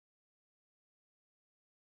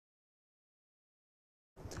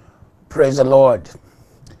Praise the Lord.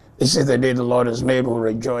 This is the day the Lord has made. We'll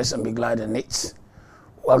rejoice and be glad in it.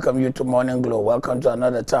 Welcome you to Morning Glow. Welcome to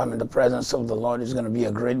another time in the presence of the Lord. It's going to be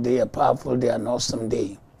a great day, a powerful day, an awesome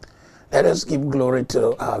day. Let us give glory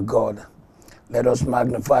to our God. Let us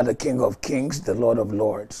magnify the King of Kings, the Lord of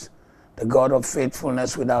Lords, the God of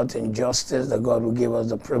faithfulness without injustice, the God who gave us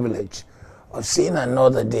the privilege of seeing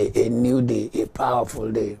another day, a new day, a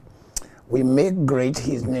powerful day. We make great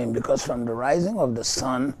his name because from the rising of the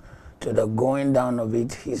sun to the going down of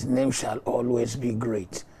it, his name shall always be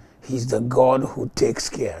great. He's the God who takes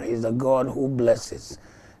care. He's the God who blesses.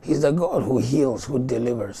 He's the God who heals, who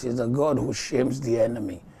delivers. He's the God who shames the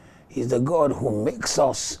enemy. He's the God who makes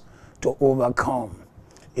us to overcome.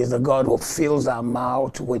 He's the God who fills our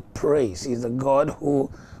mouth with praise. He's the God who,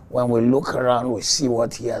 when we look around, we see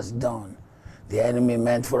what he has done. The enemy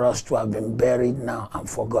meant for us to have been buried now and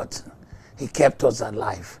forgotten. He kept us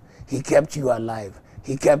alive. He kept you alive.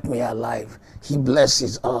 He kept me alive. He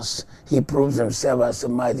blesses us. He proves himself as a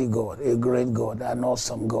mighty God, a great God, an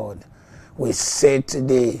awesome God. We say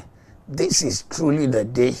today, this is truly the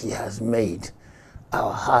day he has made.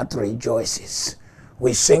 Our heart rejoices.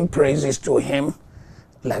 We sing praises to him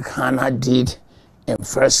like Hannah did in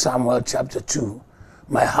 1 Samuel chapter 2.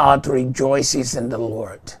 My heart rejoices in the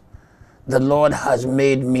Lord. The Lord has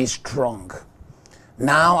made me strong.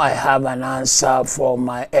 Now I have an answer for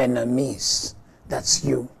my enemies. That's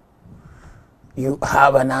you. You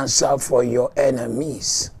have an answer for your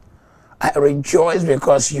enemies. I rejoice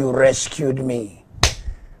because you rescued me.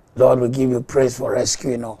 Lord, we give you praise for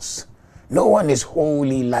rescuing us. No one is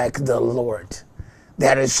holy like the Lord.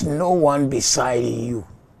 There is no one beside you.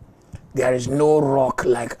 There is no rock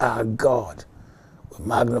like our God. We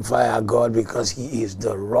magnify our God because he is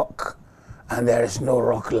the rock, and there is no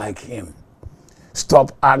rock like him.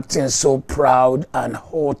 Stop acting so proud and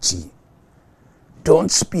haughty.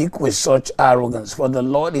 Don't speak with such arrogance, for the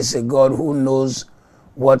Lord is a God who knows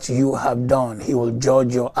what you have done. He will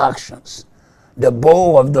judge your actions. The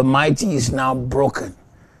bow of the mighty is now broken.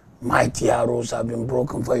 Mighty arrows have been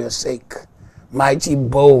broken for your sake. Mighty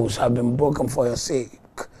bows have been broken for your sake.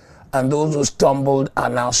 And those who stumbled are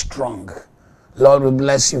now strong. Lord, we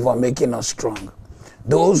bless you for making us strong.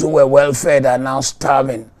 Those who were well fed are now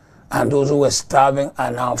starving, and those who were starving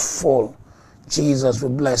are now full. Jesus, we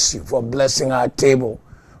bless you for blessing our table,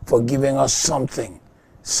 for giving us something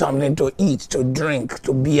to eat, to drink,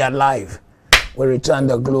 to be alive. We return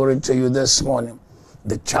the glory to you this morning.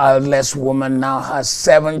 The childless woman now has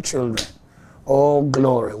 7 children. Oh,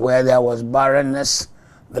 glory. Where there was barrenness,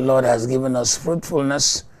 the Lord has given us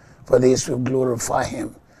fruitfulness. For this we glorify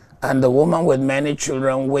him. And the woman with many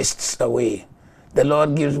children wastes away. The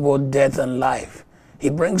Lord gives both death and life. He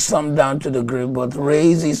brings some down to the grave, but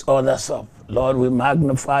raises others up. Lord, we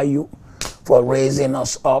magnify you for raising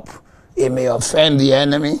us up. It may offend the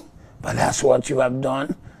enemy, but that's what you have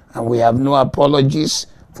done. And we have no apologies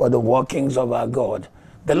for the workings of our God.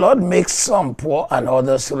 The Lord makes some poor and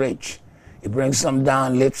others rich. He brings some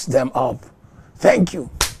down, lifts them up. Thank you.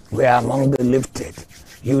 We are among the lifted.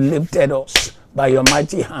 You lifted us by your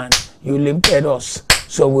mighty hand. You lifted us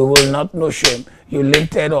so we will not know shame. You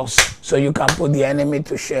lifted us so you can put the enemy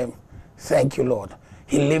to shame. Thank you, Lord.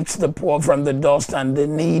 He lifts the poor from the dust and the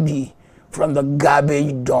needy from the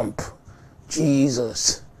garbage dump.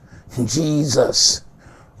 Jesus, Jesus,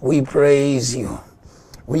 we praise you.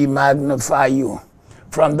 We magnify you.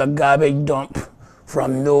 From the garbage dump,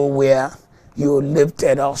 from nowhere, you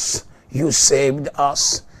lifted us. You saved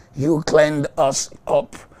us. You cleaned us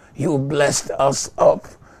up. You blessed us up.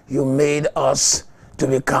 You made us to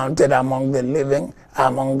be counted among the living,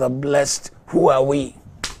 among the blessed. Who are we?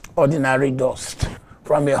 Ordinary dust.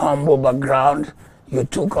 From a humble background, you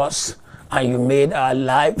took us and you made our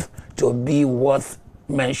life to be worth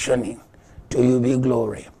mentioning. To you be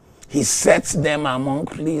glory. He sets them among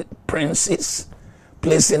princes,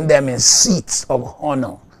 placing them in seats of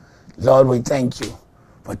honor. Lord, we thank you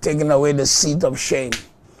for taking away the seat of shame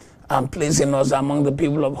and placing us among the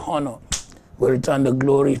people of honor. We return the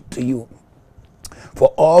glory to you. For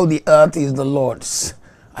all the earth is the Lord's,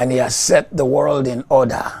 and he has set the world in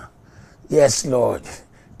order. Yes, Lord,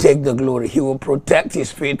 take the glory. He will protect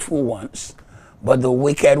his faithful ones, but the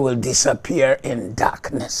wicked will disappear in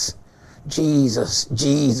darkness. Jesus,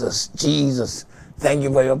 Jesus, Jesus, thank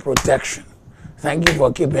you for your protection. Thank you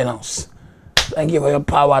for keeping us. Thank you for your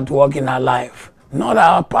power to work in our life. Not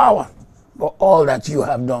our power, but all that you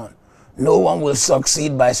have done. No one will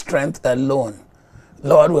succeed by strength alone.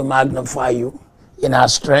 Lord, we magnify you. In our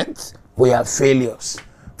strength, we have failures.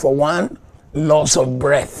 For one, loss of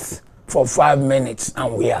breath for 5 minutes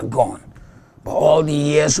and we are gone. But all the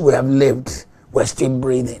years we have lived, we're still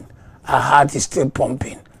breathing. Our heart is still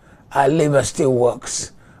pumping. Our liver still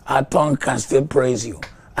works. Our tongue can still praise you.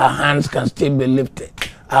 Our hands can still be lifted.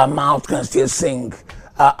 Our mouth can still sing.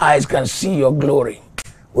 Our eyes can see your glory.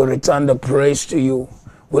 We return the praise to you.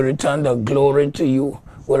 We return the glory to you.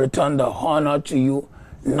 We return the honor to you.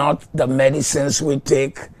 Not the medicines we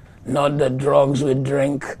take, not the drugs we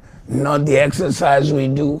drink, not the exercise we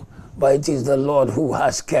do, but it is the Lord who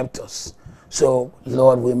has kept us. So,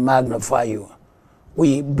 Lord, we magnify you.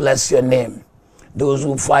 We bless your name. Those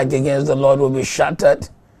who fight against the Lord will be shattered.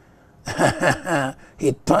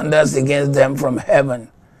 He thunders against them from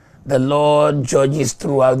heaven. The Lord judges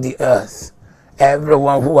throughout the earth.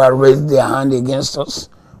 Everyone who has raised their hand against us,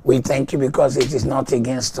 we thank you because it is not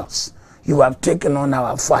against us. You have taken on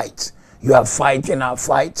our fight. You are fighting our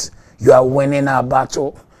fight. You are winning our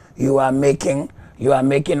battle. You are making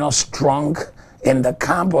us strong in the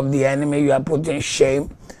camp of the enemy. You are putting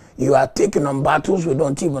shame. You are taking on battles we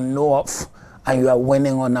don't even know of, and you are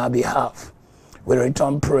winning on our behalf. We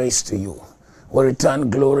return praise to you. We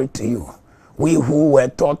return glory to you. We who were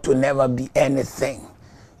taught to never be anything,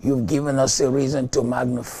 you've given us a reason to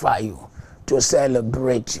magnify you, to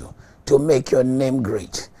celebrate you, to make your name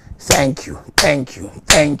great. Thank you, thank you,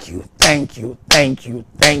 thank you, thank you, thank you,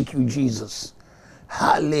 thank you, Jesus.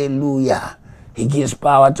 Hallelujah. He gives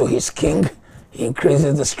power to his king. He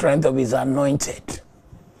increases the strength of his anointed.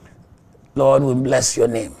 Lord, we bless your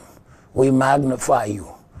name. We magnify you.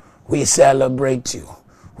 We celebrate you.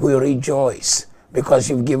 We rejoice because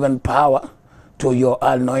you've given power to your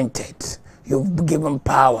anointed. You've given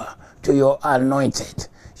power to your anointed.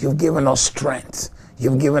 You've given us strength.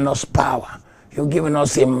 You've given us power. You've given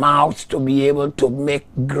us a mouth to be able to make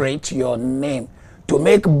great your name, to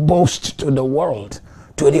make boast to the world,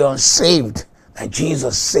 to the unsaved, that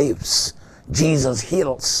Jesus saves, Jesus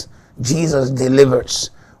heals, Jesus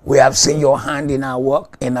delivers. We have seen your hand in our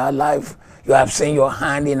work, in our life. You have seen your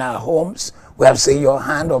hand in our homes. We have seen your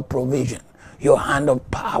hand of provision, your hand of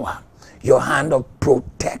power, your hand of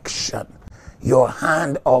protection, your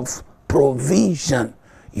hand of provision,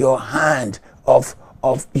 your hand of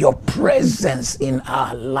your presence in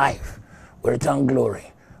our life. We return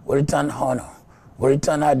glory. We return honor. We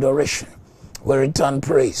return adoration. We return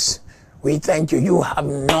praise. We thank you. You have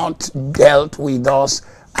not dealt with us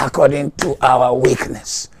according to our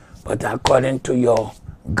weakness, but according to your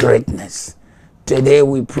greatness. Today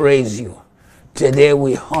we praise you. Today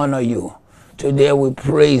we honor you. Today we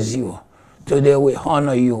praise you. Today we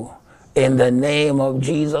honor you. In the name of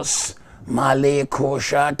Jesus. Maleko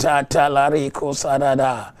shata talariko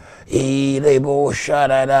sadada. Irebo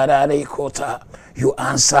shadadadarikota. You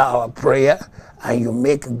answer our prayer and you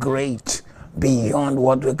make great beyond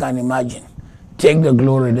what we can imagine. Take the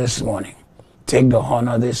glory this morning. Take the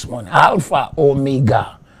honor this morning. Alpha,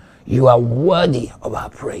 Omega. You are worthy of our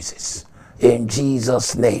praises. In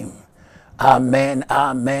Jesus' name. Amen,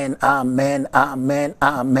 amen, amen, amen,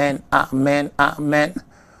 amen, amen, amen.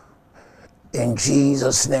 In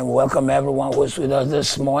Jesus' name, welcome everyone who is with us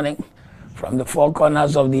this morning from the four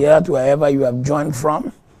corners of the earth, wherever you have joined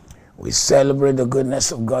from. We celebrate the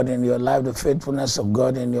goodness of God in your life, the faithfulness of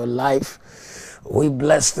God in your life. We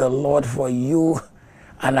bless the Lord for you.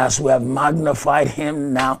 And as we have magnified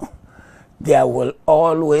him now, there will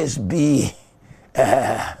always be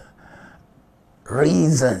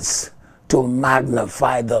reasons to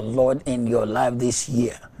magnify the Lord in your life this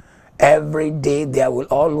year. Every day there will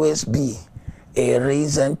always be a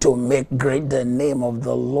reason to make great the name of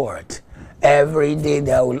the Lord. Every day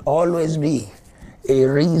there will always be a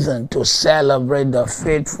reason to celebrate the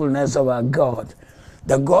faithfulness of our God.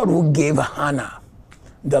 The God who gave Hannah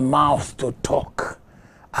the mouth to talk.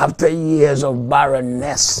 After years of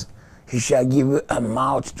barrenness, he shall give you a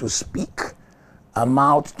mouth to speak, a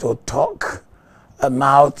mouth to talk, a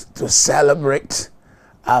mouth to celebrate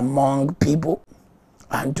among people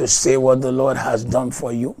and to say what the Lord has done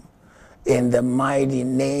for you. In the mighty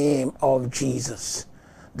name of Jesus,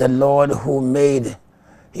 the Lord who made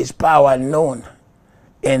his power known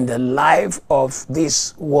in the life of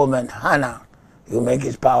this woman, Hannah, you make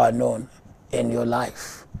his power known in your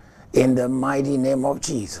life. In the mighty name of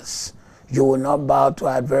Jesus, you will not bow to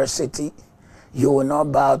adversity. You will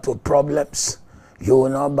not bow to problems. You will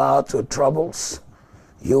not bow to troubles.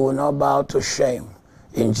 You will not bow to shame.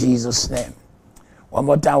 In Jesus' name. One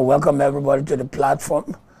more time, welcome everybody to the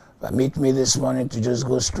platform. Permit me this morning to just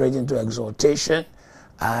go straight into exhortation,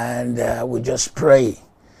 and we just pray.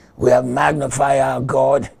 We have magnified our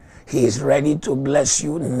God. He is ready to bless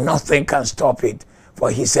you. Nothing can stop it.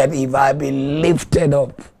 For he said, if I be lifted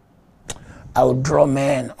up, I will draw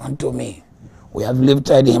men unto me. We have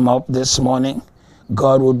lifted him up this morning.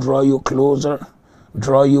 God will draw you closer.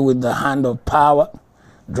 draw you with the hand of power,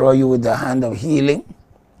 draw you with the hand of healing,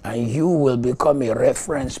 and you will become a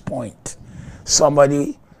reference point.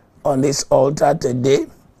 Somebody on this altar today,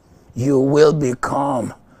 you will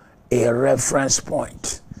become a reference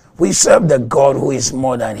point. We serve the God who is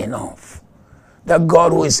more than enough. The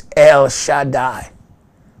God who is El Shaddai,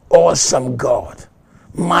 awesome God,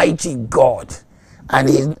 mighty God.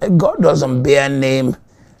 And God doesn't bear name.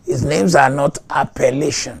 His names are not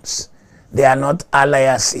appellations. They are not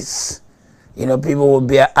aliases. You know, people will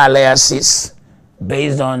bear aliases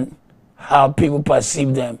based on how people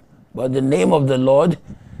perceive them. But the name of the Lord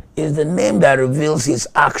is the name that reveals his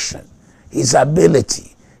action, his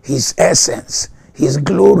ability, his essence, his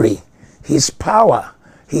glory, his power,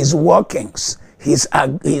 his workings, his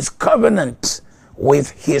covenant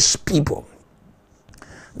with his people.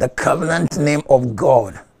 The covenant name of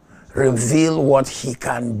God reveal what he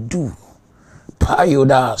can do.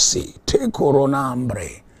 Payudasi, te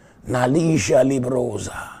coronambre, nalisha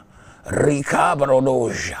librosa,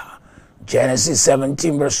 ricabrodoja. Genesis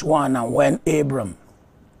 17 verse 1, and when Abram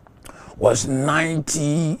was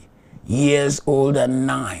 90 years old and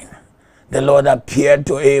 9, the Lord appeared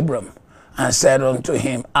to Abram and said unto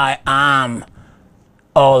him, I am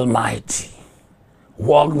Almighty.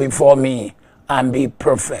 Walk before me and be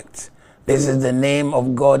perfect. This is the name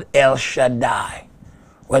of God, El Shaddai.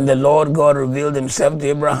 When the Lord God revealed himself to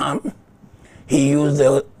Abraham, he used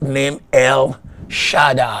the name El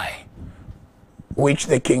Shaddai, which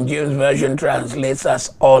the King James Version translates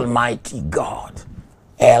as Almighty God.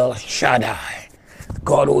 El Shaddai,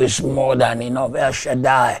 God who is more than enough. El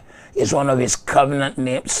Shaddai is one of his covenant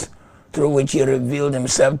names through which he revealed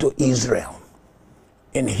himself to Israel.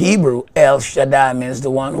 In Hebrew, El Shaddai means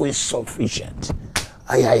the one who is sufficient.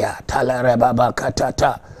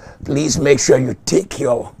 Please make sure you take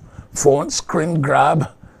your phone, screen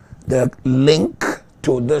grab the link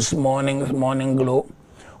to this morning's Morning Glow,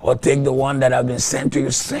 or take the one that have been sent to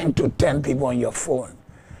you, send to 10 people on your phone.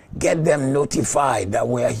 Get them notified that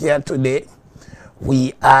we are here today.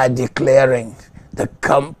 We are declaring the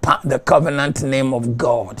covenant name of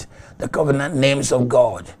God, the covenant names of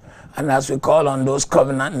God. And as we call on those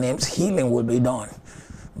covenant names, healing will be done.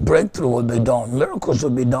 Breakthrough will be done. Miracles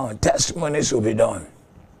will be done. Testimonies will be done.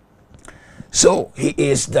 So he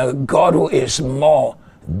is the God who is more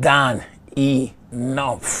than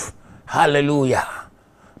enough. Hallelujah.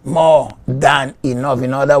 More than enough.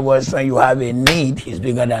 In other words, when you have a need, he's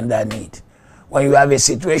bigger than that need. When you have a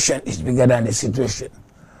situation, he's bigger than the situation.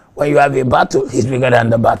 When you have a battle, he's bigger than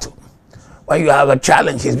the battle. When you have a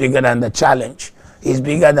challenge, he's bigger than the challenge. He's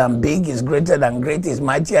bigger than big, he's greater than great, he's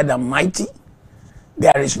mightier than mighty.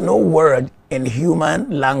 There is no word in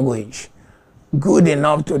human language good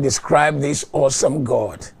enough to describe this awesome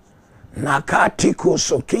God. Nakatiku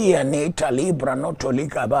sokia ne talibra no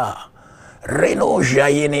tolikaba. Reno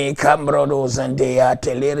jayene kambrodo zandeya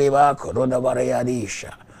teleriba koroda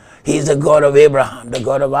barayadisha. He's the God of Abraham, the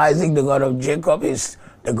God of Isaac, the God of Jacob, he's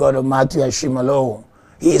the God of Matthew Ashimolowo.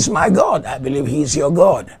 He is my God. I believe he's your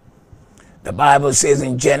God. The Bible says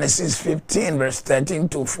in Genesis 15 verse 13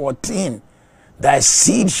 to 14, thy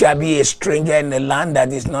seed shall be a stranger in the land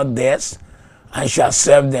that is not theirs, and shall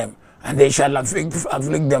serve them, and they shall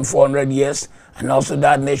afflict them 400 years, and also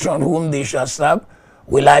that nation whom they shall serve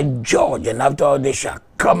will I judge, and after all they shall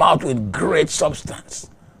come out with great substance.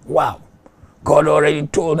 Wow. God already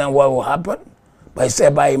told them what will happen, but he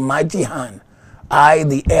said, by a mighty hand, I,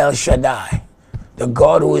 the El Shaddai, the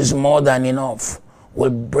God who is more than enough, will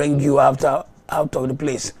bring you out of the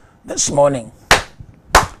place. This morning,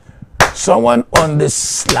 someone on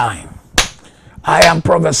this line, I am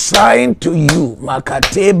prophesying to you,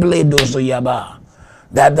 Makateble Dozoyaba,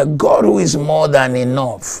 that the God who is more than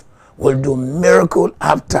enough will do miracle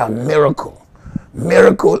after miracle,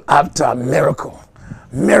 miracle after miracle,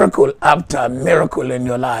 miracle after miracle in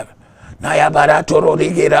your life. As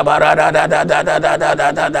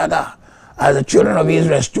the children of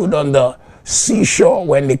Israel stood on the seashore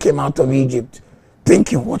when they came out of Egypt,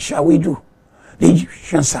 thinking, what shall we do? The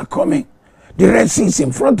Egyptians are coming. The Red Sea is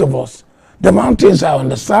in front of us. The mountains are on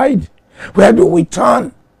the side. Where do we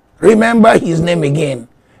turn? Remember his name again,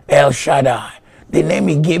 El Shaddai, the name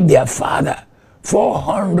he gave their father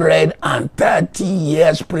 430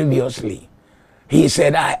 years previously. He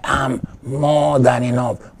said, I am more than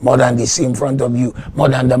enough, more than the sea in front of you, more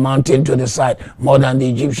than the mountain to the side, more than the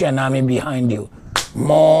Egyptian army behind you.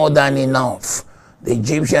 More than enough. The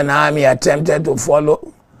Egyptian army attempted to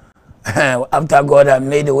follow. After God had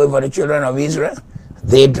made a way for the children of Israel,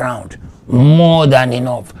 they drowned. More than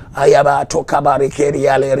enough.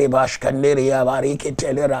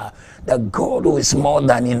 The God who is more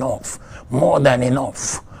than enough, more than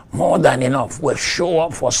enough, more than enough will show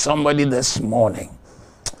up for somebody this morning.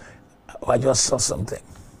 I just saw something.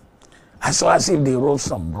 I saw as if they wrote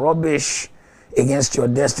some rubbish against your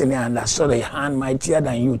destiny, and I saw the hand mightier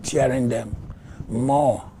than you tearing them.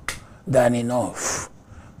 More than enough.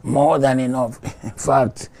 More than enough. In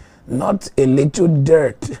fact, not a little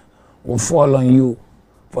dirt will fall on you,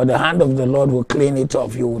 for the hand of the Lord will clean it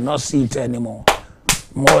off. You will not see it anymore.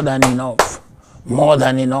 More than enough. More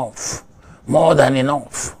than enough. More than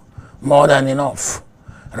enough. More than enough.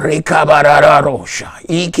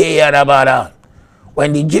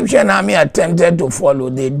 When the Egyptian army attempted to follow,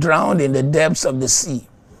 they drowned in the depths of the sea.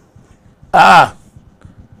 That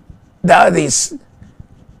is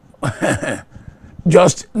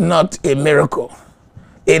just not a miracle.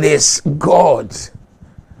 It is God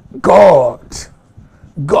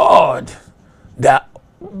that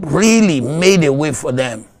really made a way for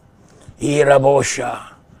them.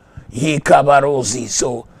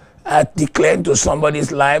 So I declare to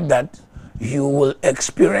somebody's life that you will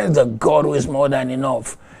experience the God who is more than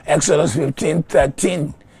enough. Exodus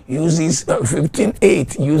 15:13 uses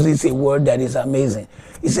 15:8 uses a word that is amazing.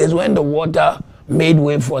 It says, when the water made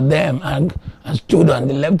way for them and stood on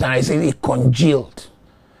the left hand, it says it congealed.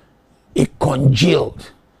 It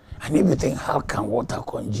congealed. And if you think, how can water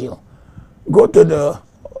congeal? Go to the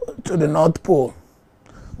North Pole.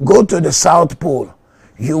 Go to the South Pole.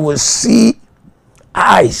 You will see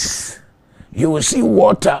ice. You will see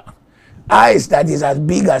water. Ice that is as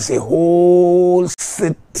big as a whole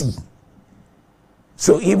city.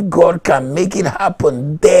 So if God can make it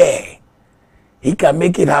happen there, he can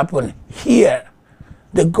make it happen here.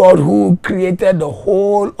 The God who created the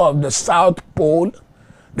whole of the South Pole,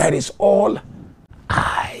 that is all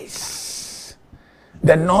ice.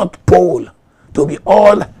 The North Pole to be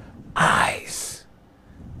all ice.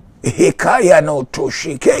 Hekaya no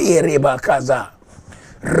toshike yerebakaza.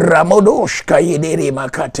 Ramodoshka yedere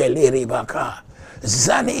makatelere baka.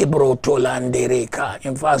 Zani brotolandereka.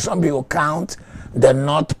 In fact, some people count the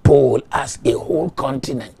North Pole as a whole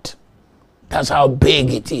continent. That's how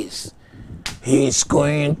big it is. He is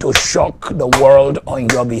going to shock the world on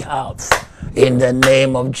your behalf in the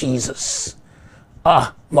name of Jesus.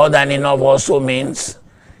 More than enough also means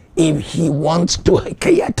if he wants to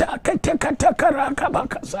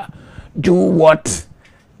do what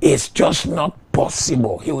is just not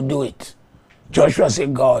possible, he will do it. Joshua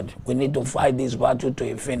said, God, we need to fight this battle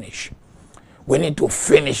to a finish. We need to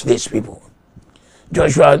finish these people.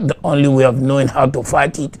 Joshua, the only way of knowing how to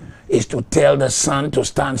fight it is to tell the sun to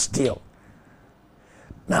stand still.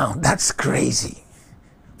 Now, that's crazy.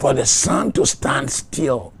 For the sun to stand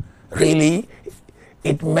still, really,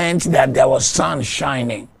 it meant that there was sun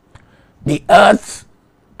shining. The earth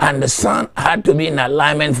and the sun had to be in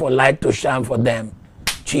alignment for light to shine for them.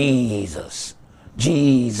 Jesus.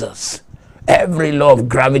 Every law of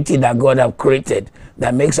gravity that God has created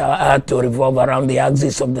that makes our earth to revolve around the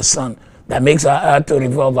axis of the sun, that makes our earth to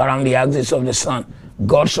revolve around the axis of the sun,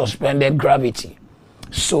 God suspended gravity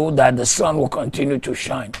so that the sun will continue to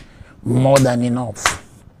shine. More than enough.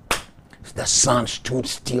 The sun stood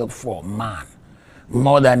still for man.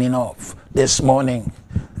 More than enough. This morning,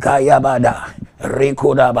 Kayabada,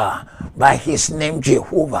 Rekodaba, by his name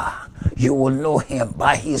Jehovah, you will know him.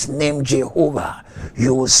 By his name Jehovah,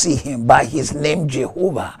 you will see him. By his name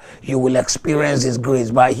Jehovah, you will experience his grace.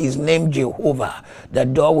 By his name Jehovah, the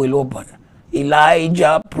door will open.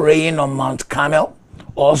 Elijah, praying on Mount Carmel,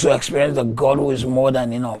 also experienced the God who is more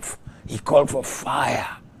than enough. He called for fire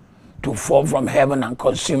to fall from heaven and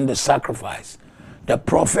consume the sacrifice. The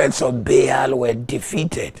prophets of Baal were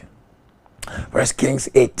defeated. 1 Kings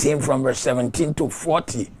 18 from verse 17 to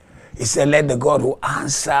 40. He said, let the God who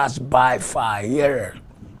answers by fire.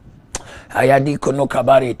 Ayadi kono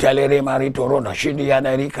kabari telere marito roda shidi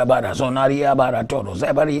yanari kabara zonaria bara toro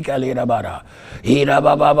zebari kalira bara hira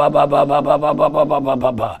baba baba baba baba baba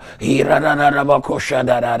baba hira rara bakosha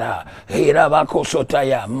darara hira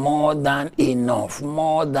bakosotaya. More than enough.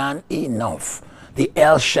 More than enough. The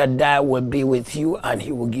El Shaddai will be with you and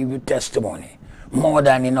he will give you testimony. More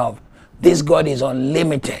than enough. This God is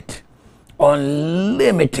unlimited.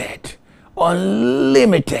 Unlimited.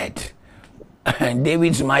 Unlimited. And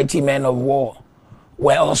David's mighty men of war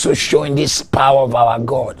were also showing this power of our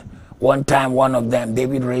God. One time, one of them,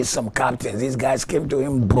 David raised some captains. These guys came to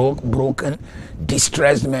him broken,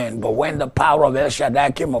 distressed men. But when the power of El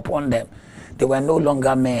Shaddai came upon them, they were no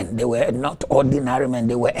longer men. They were not ordinary men.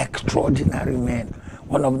 They were extraordinary men.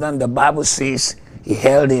 One of them, the Bible says, he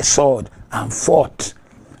held a sword and fought.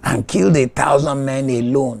 and killed 1,000 men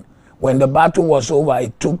alone. When the battle was over,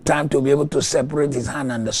 it took time to be able to separate his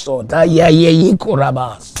hand and the sword. Hey!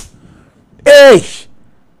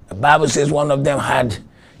 The Bible says one of them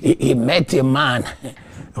he met a man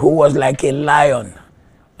who was like a lion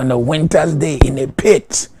on a winter's day in a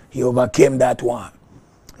pit. He overcame that one.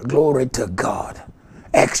 Glory to God.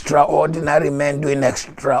 Extraordinary men doing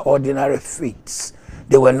extraordinary feats.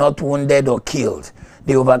 They were not wounded or killed.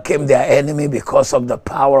 They overcame their enemy because of the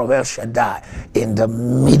power of El Shaddai in the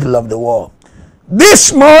middle of the war.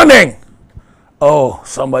 This morning, oh,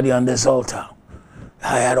 somebody on this altar,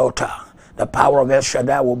 the power of El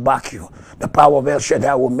Shaddai will back you. The power of El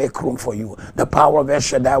Shaddai will make room for you. The power of El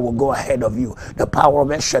Shaddai will go ahead of you. The power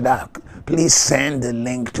of El Shaddai. Please send the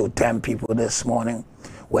link to 10 people this morning.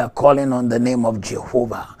 We are calling on the name of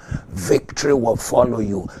Jehovah. Victory will follow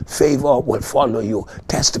you. Favor will follow you.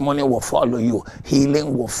 Testimony will follow you.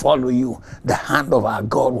 Healing will follow you. The hand of our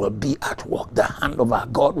God will be at work. The hand of our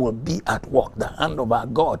God will be at work. The hand of our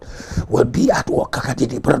God will be at work.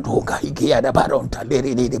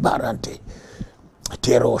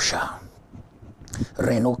 Terosha.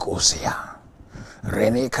 Renokosea.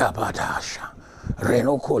 Renekabadasha.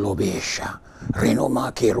 Renokolobesha. Reno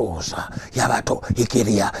Makirosa, Yabato,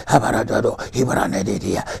 Ikiria, Habaradado,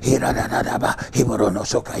 Hibranedidia, Hiradadaba,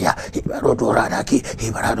 Hibronosokaya, Hibarodoradaki,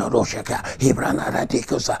 Hibradoshaka,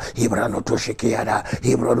 Hibranadikosa, Hibranotushikiada,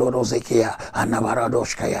 Hibrodozekia,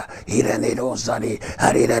 Anavaradoshkaya, Hiranedosari,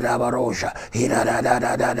 Haridadabarosha,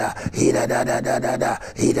 Hiradadadada, Hiradadadada,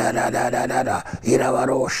 Hiradadadada,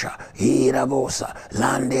 Hiravarosha, Hirabosa,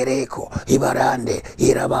 Landereko, Hibarande,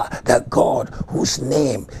 Hiraba, the God whose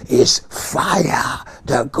name is fire,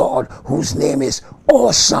 the God whose name is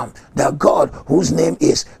awesome, the God whose name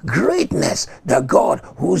is greatness, the God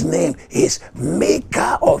whose name is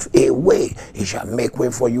maker of a way. He shall make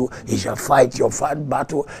way for you. He shall fight your fight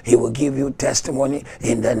battle. He will give you testimony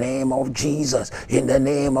in the name of Jesus. In the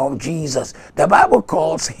name of Jesus. The Bible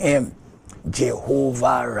calls him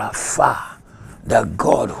Jehovah Rapha, the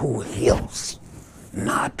God who heals.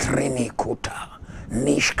 Natrini Kuta.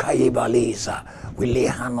 Nishkaibaliza. We lay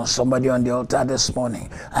hand on somebody on the altar this morning.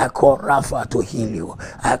 I call Rapha to heal you.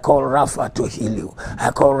 I call Rapha to heal you.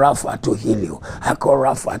 I call Rapha to heal you. I call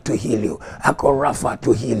Rapha to heal you. I call Rapha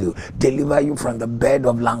to heal you. Deliver you from the bed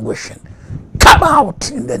of languishing. Come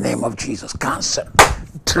out in the name of Jesus. Cancer,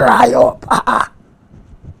 dry up.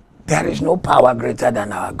 There is no power greater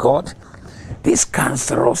than our God. This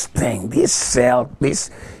cancerous thing, this cell,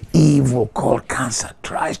 this evil called cancer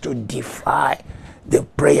tries to defy the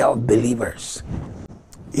prayer of believers.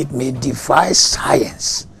 It may defy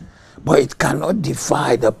science, but it cannot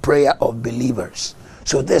defy the prayer of believers.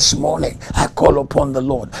 So this morning, I call upon the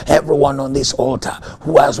Lord, everyone on this altar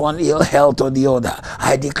who has one ill health or the other.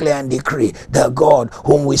 I declare and decree, the God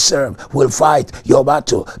whom we serve will fight your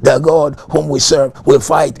battle. The God whom we serve will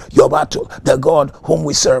fight your battle. The God whom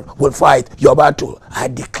we serve will fight your battle. I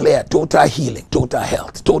declare total healing, total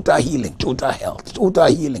health, total healing, total health, total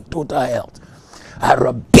healing, total health. I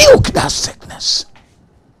rebuke that sickness.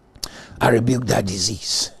 I rebuke that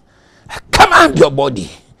disease. I command your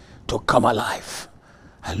body to come alive.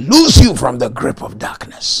 I loose you from the grip of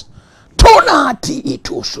darkness. Tonati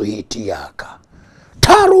itusu itiaka.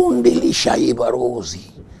 Tarundilisha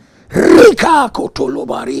ibarozi. Rika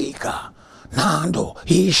kotolobarika. Nando,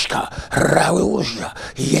 Ishka, Rawuja,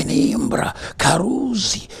 Yenimbra,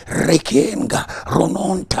 Karuzi, Rekenga,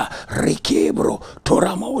 Rononta, Rekebro,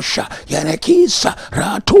 Toramosha, Yanekisa,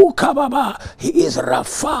 Ratuka Baba. He is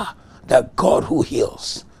Rapha, the God who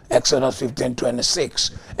heals. Exodus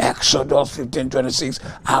 15:26. Exodus 15:26.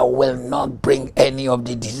 I will not bring any of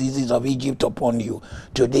the diseases of Egypt upon you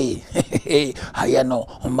today.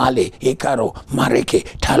 Hayano, Male, Ikaro, Mareke,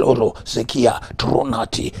 Taloro, Zekia,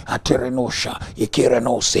 Tronati, Aterenosha,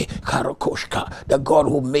 Ikirenose, Karakoshka. The God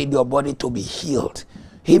who made your body to be healed.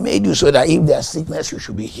 He made you so that if there's sickness, you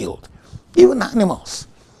should be healed. Even animals.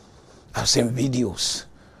 I've seen videos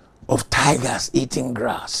of tigers eating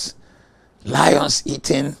grass. Lions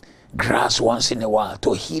eating grass once in a while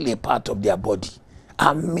to heal a part of their body.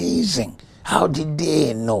 Amazing. How did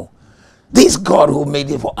they know? This God who made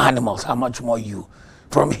it for animals, how much more you?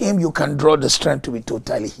 From him you can draw the strength to be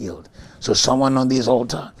totally healed. So someone on this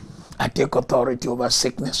altar, I take authority over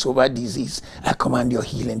sickness, over disease. I command your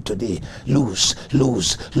healing today. Lose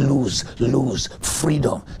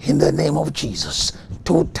freedom in the name of Jesus.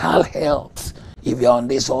 Total health. If you're on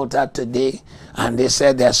this altar today and they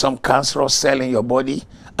said there's some cancerous cell in your body,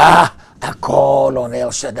 I call on El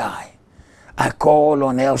Shaddai. I call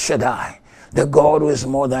on El Shaddai, the God who is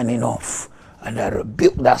more than enough. And I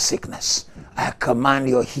rebuke that sickness. I command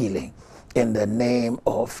your healing in the name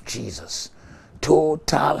of Jesus.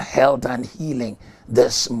 Total health and healing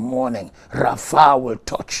this morning. Rapha will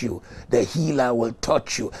touch you. The healer will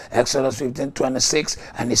touch you. Exodus 15:26,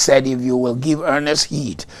 and he said, if you will give earnest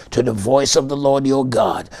heed to the voice of the Lord your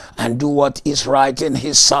God, and do what is right in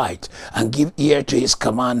his sight, and give ear to his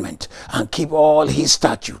commandment, and keep all his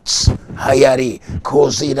statutes, I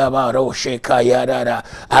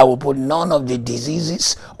will put none of the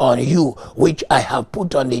diseases on you which I have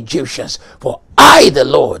put on the Egyptians, for I, the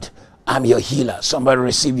Lord, am your healer. Somebody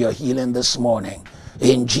receive your healing this morning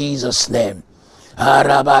in Jesus' name.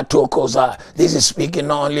 This is speaking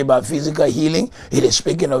not only about physical healing, it is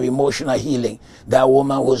speaking of emotional healing. That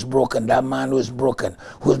woman who's broken, that man who's broken,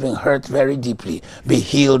 who's been hurt very deeply, be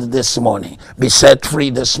healed this morning. Be set free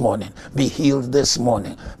this morning. Be healed this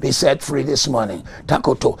morning. Be set free this morning.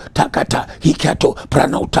 Takoto, takata, hikato,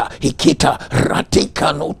 pranota, hikita,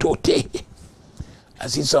 ratika notote. I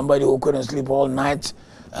see somebody who couldn't sleep all night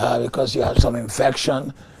because you have some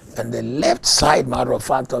infection. And the left side, matter of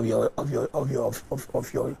fact, of your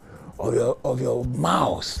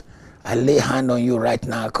mouth, I lay hand on you right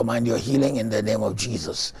now. I command your healing in the name of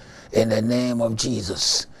Jesus. In the name of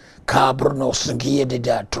Jesus.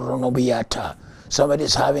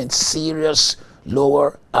 Somebody's having serious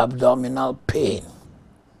lower abdominal pain.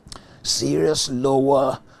 Serious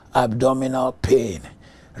lower abdominal pain.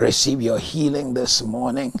 Receive your healing this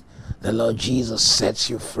morning. The Lord Jesus sets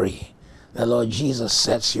you free. The Lord Jesus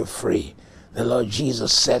sets you free. The Lord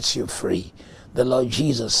Jesus sets you free. The Lord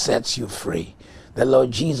Jesus sets you free. The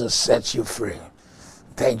Lord Jesus sets you free.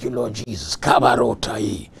 Thank you, Lord Jesus.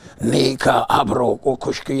 Kabarotai, Nika Abro,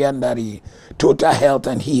 Okushkiyandari, total health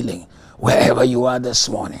and healing. Wherever you are this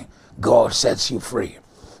morning, God sets you free.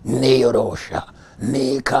 Neorosha,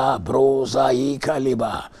 Nika Broza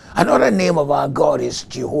Ikaliba. Another name of our God is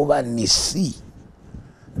Jehovah Nissi,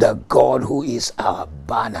 the God who is our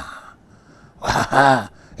banner.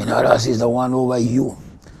 In other words, he's the one over you.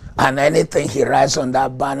 And anything he writes on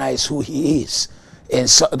that banner is who he is. In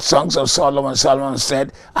Songs of Solomon, Solomon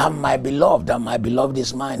said, I'm my beloved, and my beloved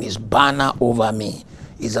is mine. His banner over me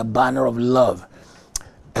is a banner of love.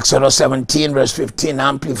 Exodus 17 verse 15,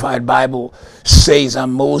 Amplified Bible says,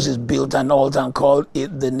 and Moses built an altar and called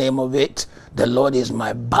it the name of it, the Lord is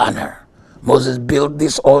my banner. Moses built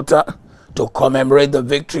this altar to commemorate the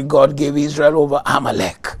victory God gave Israel over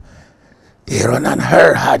Amalek. Aaron and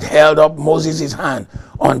Hur had held up Moses' hand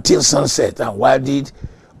until sunset, and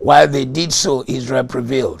while they did so, Israel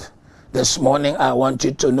prevailed. This morning, I want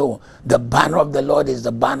you to know the banner of the Lord is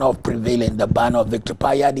the banner of prevailing, the banner of victory.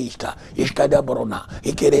 We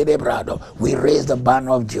raise the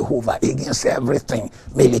banner of Jehovah against everything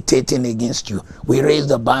militating against you. We raise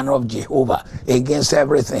the banner of Jehovah against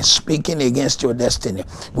everything speaking against your destiny.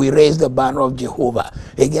 We raise the banner of Jehovah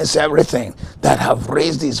against everything that have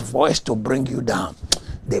raised his voice to bring you down.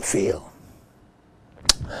 They fail.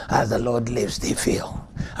 As the Lord lives, they fail.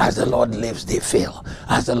 As the Lord lives, they fail.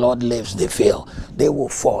 As the Lord lives, they fail. They will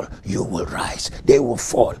fall, you will rise. They will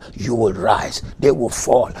fall, you will rise. They will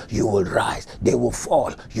fall, you will rise. They will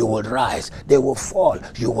fall, you will rise. They will fall,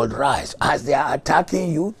 you will rise. As they are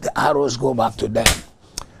attacking you, the arrows go back to them.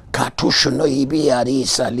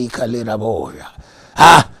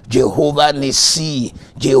 Jehovah Nissi,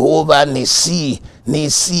 Jehovah Nissi,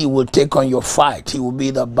 Nissi will take on your fight. He will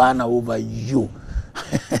be the banner over you.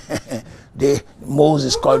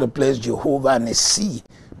 Moses called the place Jehovah Nissi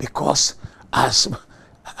because as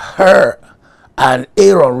Hur and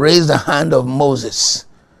Aaron raised the hand of Moses,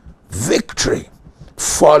 victory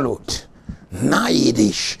followed.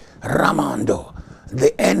 Naidish, Ramando,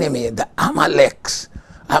 the enemy, the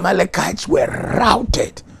Amalekites were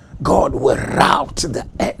routed. God will rout the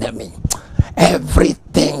enemy.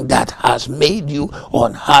 Everything that has made you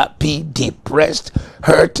unhappy, depressed,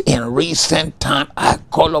 hurt in recent time, I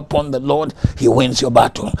call upon the Lord. He wins your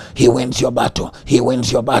battle. He wins your battle. He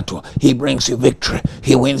wins your battle. He brings you victory.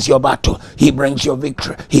 He wins your battle. He brings your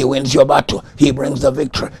victory. He wins your battle. He brings the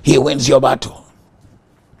victory. He wins your battle.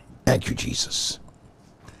 Thank you, Jesus.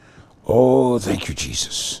 Oh, thank you,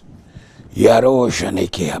 Jesus. Yaro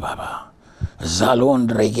Shanekia Baba. Zalon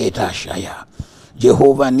Dregeta Shaya.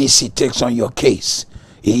 Jehovah Nissi takes on your case.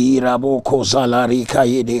 The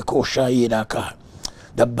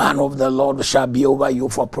banner of the Lord shall be over you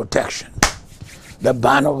for protection. The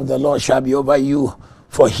banner of the Lord shall be over you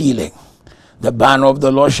for healing. The banner of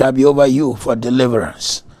the Lord shall be over you for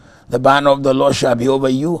deliverance. The banner of the Lord shall be over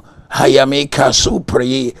you, Hayame Kasu,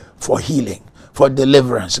 pray for healing, for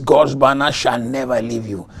deliverance. God's banner shall never leave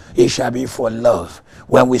you. It shall be for love.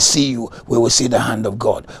 When we see you, we will see the hand of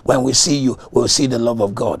God. When we see you, we will see the love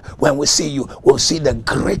of God. When we see you, we'll see the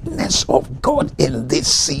greatness of God in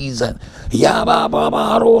this season.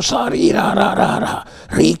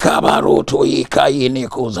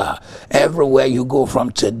 Everywhere you go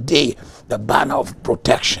from today, the banner of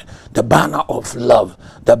protection, the banner of love,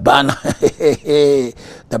 the banner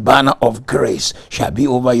the banner of grace shall be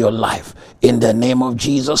over your life in the name of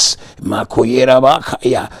Jesus.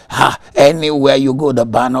 Anywhere you go, the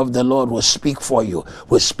banner of the Lord will speak for you,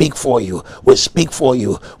 will speak for you, will speak for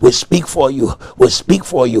you, will speak for you, will speak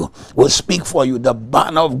for you, will speak for you. The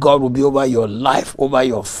banner of God will be over your life, over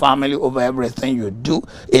your family, over everything you do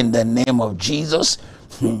in the name of Jesus.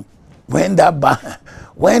 When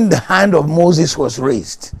the hand of Moses was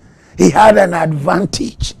raised, he had an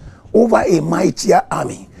advantage over a mightier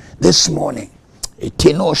army. This morning,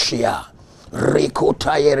 Etinoshia,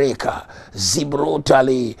 Rekotayereka,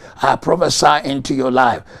 Zibrotali, I prophesy into your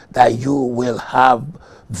life that you will have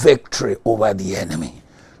victory over the enemy.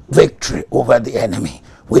 Victory over the enemy.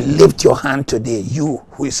 We lift your hand today, you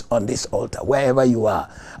who is on this altar, wherever you are.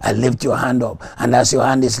 I lift your hand up, and as your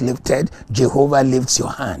hand is lifted, Jehovah lifts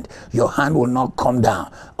your hand. Your hand will not come down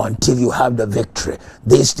until you have the victory.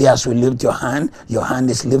 This day as we lift your hand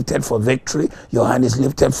is lifted for victory, your hand is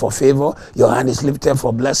lifted for favor, your hand is lifted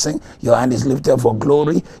for blessing, your hand is lifted for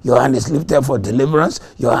glory, your hand is lifted for deliverance,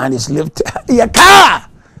 your hand is lifted.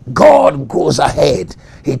 God goes ahead.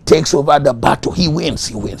 He takes over the battle. He wins,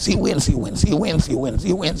 he wins, he wins, he wins, he wins, he wins,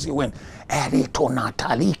 he wins, he wins. Every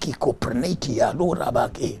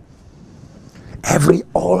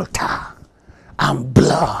altar and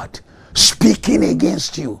blood speaking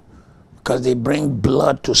against you, because they bring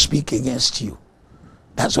blood to speak against you.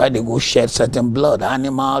 That's why they go shed certain blood.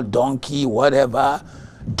 Animal, donkey, whatever,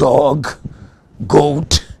 dog,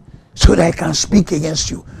 goat, so they can speak against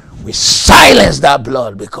you. We silence that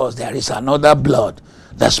blood, because there is another blood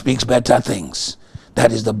that speaks better things.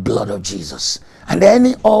 That is the blood of Jesus. And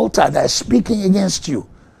any altar that is speaking against you,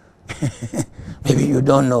 maybe you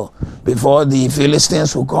don't know, before the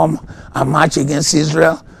Philistines will come and march against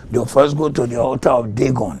Israel, they'll first go to the altar of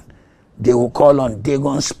Dagon. They will call on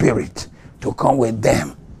Dagon's spirit to come with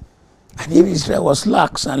them. And if Israel was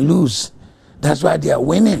lax and loose, that's why they are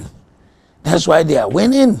winning. That's why they are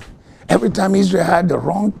winning. Every time Israel had the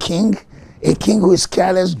wrong king, a king who is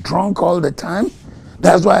careless, drunk all the time,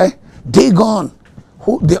 that's why Dagon,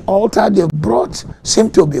 the altar they brought,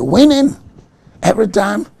 seemed to be winning. Every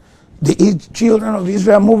time the children of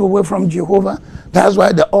Israel move away from Jehovah, that's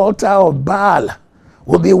why the altar of Baal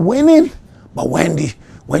will be winning. But when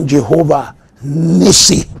Jehovah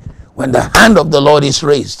Nissi, when the hand of the Lord is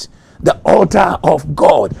raised, the altar of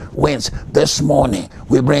God wins. This morning,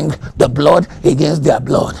 we bring the blood against their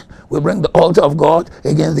blood. We bring the altar of God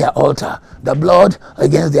against their altar. The blood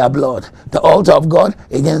against their blood. The altar of God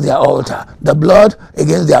against their altar. The blood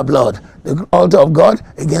against their blood. The altar of God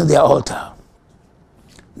against their altar.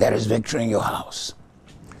 There is victory in your house.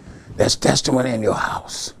 There's testimony in your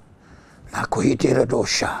house.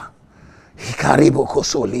 Nakuhitiradosha. Hikaribu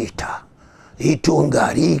kosolita.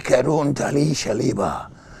 Itungari keruntali shaliba.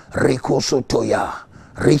 Rikosotoya.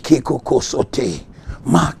 Rikikokosote.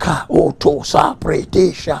 Maka oto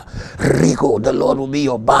sapretesha rigo. The Lord will be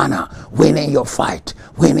your banner, winning your fight,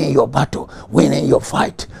 winning your battle, winning your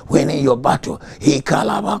fight, winning your battle. The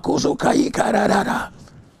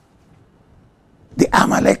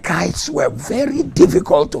Amalekites were very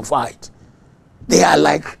difficult to fight. They are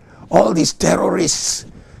like all these terrorists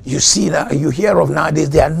you see that you hear of nowadays.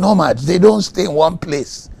 They are nomads. They don't stay in one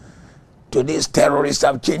place. Today's terrorists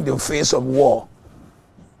have changed the face of war.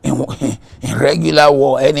 In regular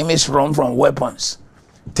war, enemies run from weapons.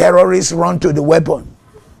 Terrorists run to the weapon.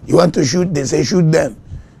 You want to shoot, they say shoot them,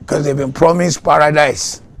 because they've been promised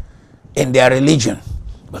paradise in their religion.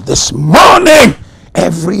 But this morning,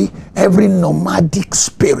 every nomadic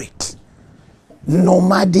spirit,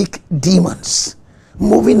 nomadic demons,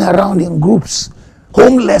 moving around in groups,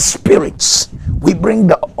 homeless spirits, we bring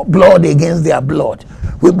the blood against their blood.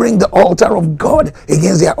 We bring the altar of God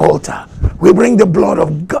against their altar. We bring the blood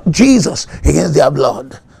of God, Jesus against their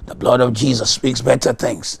blood. The blood of Jesus speaks better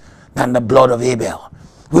things than the blood of Abel.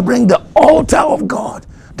 We bring the altar of God,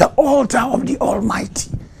 the altar of the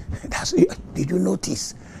Almighty. Did you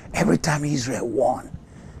notice? Every time Israel won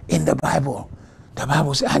in the Bible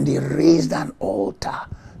says, and they raised an altar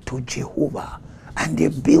to Jehovah. And they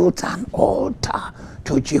built an altar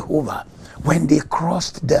to Jehovah. When they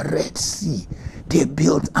crossed the Red Sea, they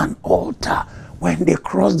built an altar. When they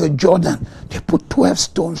crossed the Jordan, they put 12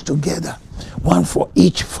 stones together, one for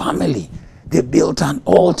each family. They built an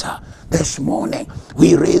altar. This morning,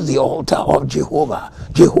 we raise the altar of Jehovah.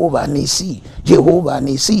 Jehovah Nissi, Jehovah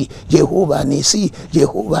Nissi, Jehovah Nissi,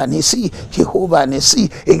 Jehovah Nissi, Jehovah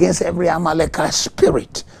Nissi, against every Amalekite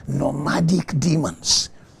spirit, nomadic demons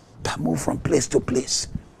that move from place to place.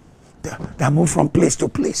 That move from place to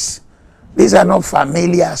place. These are not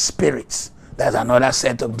familiar spirits. There's another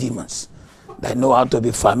set of demons that know how to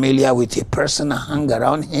be familiar with a person and hang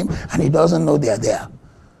around him, and he doesn't know they're there.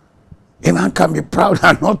 A man can be proud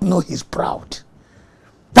and not know he's proud.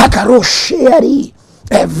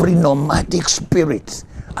 Every nomadic spirit,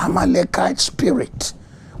 Amalekite spirit,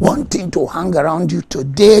 wanting to hang around you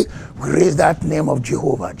today, we raise that name of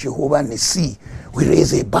Jehovah, Jehovah Nissi. We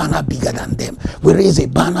raise a banner bigger than them. We raise a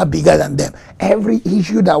banner bigger than them. Every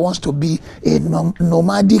issue that wants to be a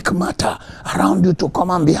nomadic matter around you to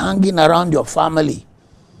come and be hanging around your family.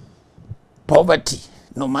 Poverty,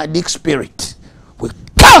 nomadic spirit. We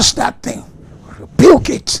curse that thing, rebuke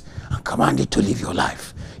it, and command it to live your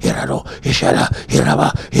life.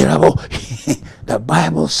 The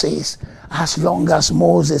Bible says, as long as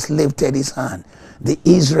Moses lifted his hand, the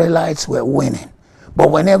Israelites were winning.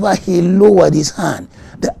 But whenever he lowered his hand,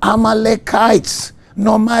 the Amalekites,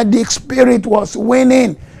 nomadic spirit, was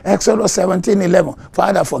winning. Exodus 17:11.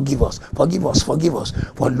 Father, forgive us, forgive us, forgive us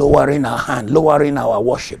for lowering our hand, lowering our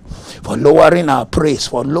worship, for lowering our praise,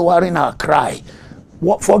 for lowering our cry.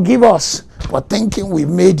 Forgive us for thinking we've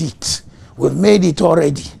made it. We've made it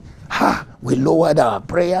already. We lowered our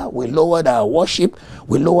prayer, we lowered our worship,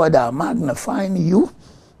 we lowered our magnifying you.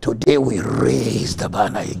 Today we raise the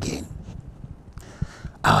banner again.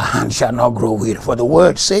 Our hand shall not grow weary. For the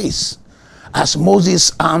word says, as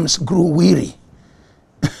Moses' arms grew weary,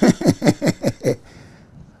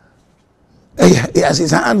 as his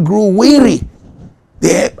hand grew weary,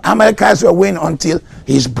 the Amalekites were winning until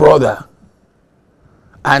his brother,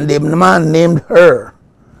 and the man named Hur,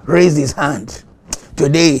 raised his hand.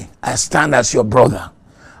 Today, I stand as your brother.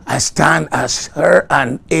 I stand as Hur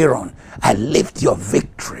and Aaron. I lift your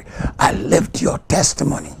victory. I lift your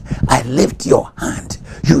testimony. I lift your hand.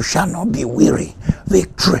 You shall not be weary.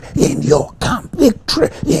 Victory in your camp. Victory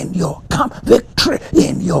in your camp. Victory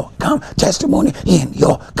in your camp. Testimony in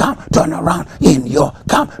your camp. Turn around in your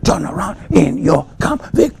camp. Turn around in your camp.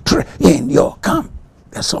 Victory in your camp.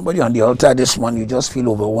 There's somebody on the altar this morning, you just feel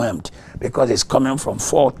overwhelmed because it's coming from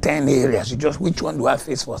 4-10 areas. You just, which one do I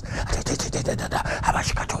face first?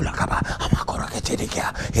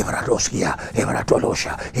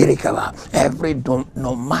 Every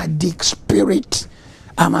nomadic spirit,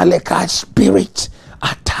 Amalekite spirit,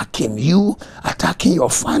 attacking you, attacking your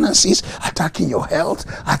finances, attacking your health,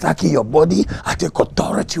 attacking your body. I take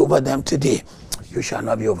authority over them today. You shall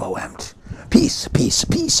not be overwhelmed. Peace, peace,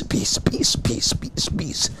 peace, peace, peace, peace, peace,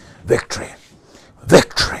 peace. Victory,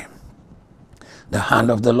 victory. The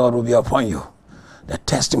hand of the Lord will be upon you. The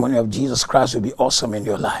testimony of Jesus Christ will be awesome in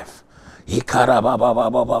your life.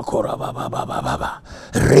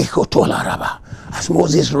 As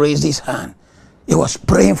Moses raised his hand, he was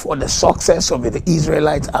praying for the success of the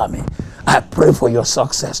Israelite army. I pray for your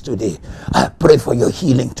success today. I pray for your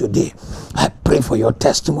healing today. I pray for your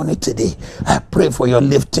testimony today. I pray for your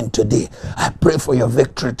lifting today. I pray for your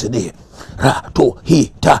victory today. The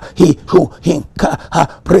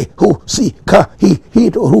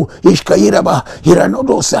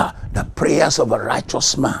prayers of a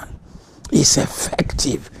righteous man is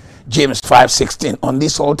effective. James 5:16. On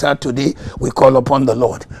this altar today, we call upon the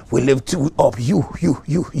Lord. We lift you up. You.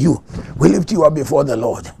 We lift you up before the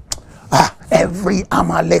Lord. Every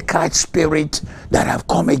Amalekite spirit that have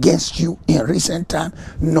come against you in recent time,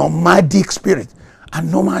 nomadic spirit,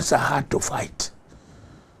 and nomads are hard to fight.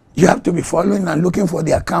 You have to be following and looking for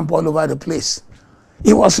their camp all over the place.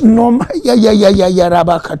 It was It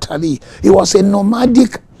was a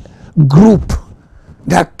nomadic group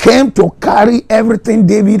that came to carry everything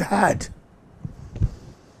David had.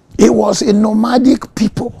 It was a nomadic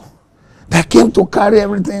people that came to carry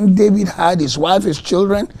everything David had, his wife, his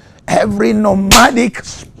children. Every nomadic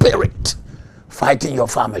spirit fighting your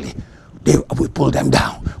family, we pull them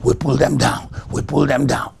down, we pull them down, we pull them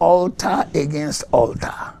down. Altar against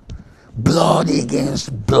altar, blood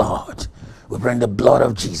against blood. We bring the blood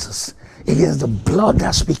of Jesus against the blood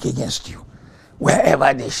that speaks against you.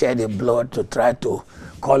 Wherever they shed the blood to try to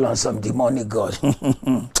call on some demonic god.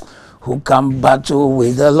 Who can battle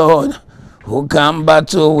with the Lord? Who can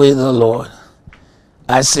battle with the Lord?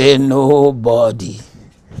 I say nobody.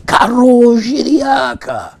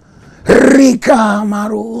 Karojiriaka, Rika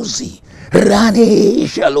Maruzi, Rane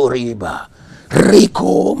Shaloriba,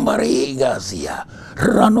 Rico Marigazia,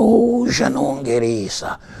 Rano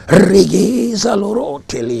janongeresa, rigeza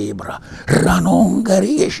lorote libra,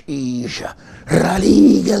 ranongeresh isha,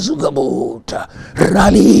 raliga zugabota,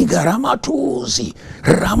 raliga ramatuzi,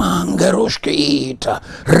 ramangeroshkeita,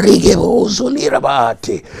 rigevozo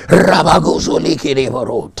lirabati, rabagozo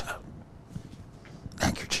likirevorota.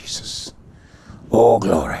 Thank you, Jesus. Oh,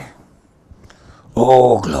 glory.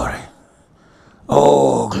 Oh, glory.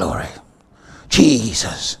 Oh, glory.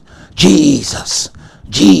 Jesus, Jesus,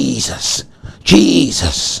 Jesus,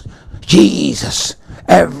 Jesus, Jesus.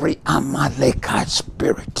 Every Amalekite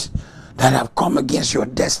spirit that have come against your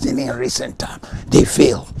destiny in recent time, they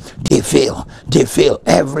fail, they fail, they fail.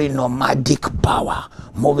 Every nomadic power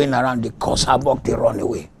moving around, they cause havoc, they run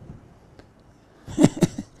away.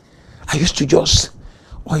 I used to just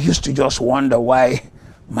wonder why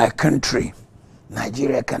my country,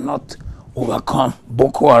 Nigeria, cannot overcome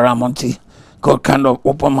Boko Haram until God kind of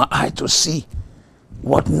opened my eye to see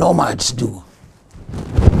what nomads do.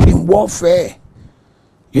 In warfare,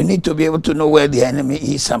 you need to be able to know where the enemy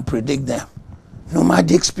is and predict them.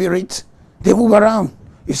 Nomadic spirits, they move around.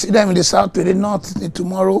 You see them in the south to the north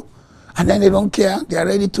tomorrow, and then they don't care. They are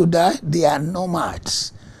ready to die. They are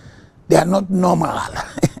nomads. They are not normal.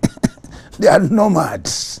 They are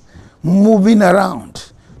nomads moving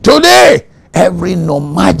around. Today, every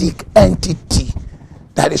nomadic entity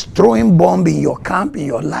that is throwing bomb in your camp, in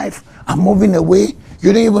your life, and moving away,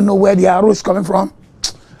 you don't even know where the arrow is coming from.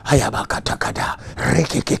 Ayabakatakada,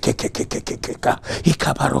 rekekekekekekekeka,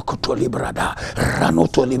 ikabarokotolibrada,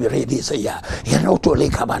 ranotolibiredizaya,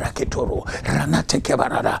 yanotolikabaraketoro,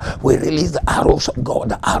 ranatekebarada. We release the arrows of God,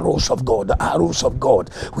 the arrows of God, the arrows of God.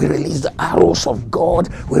 We release the arrows of God.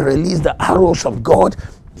 We release the arrows of God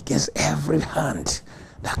against every hand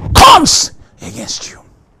that comes against you.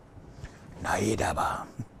 Naidaba.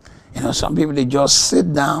 You know, some people, they just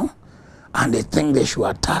sit down and they think they should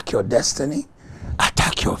attack your destiny,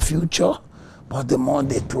 attack your future, but the more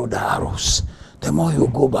they throw the arrows, the more you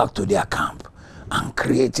go back to their camp and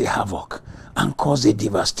create a havoc and cause a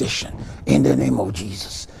devastation. In the name of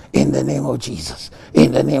Jesus, in the name of Jesus,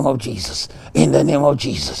 in the name of Jesus, in the name of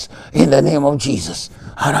Jesus, in the name of Jesus.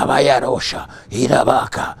 Arabayarosha,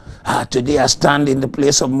 Irabaka. Today I stand in the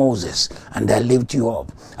place of Moses and I lift you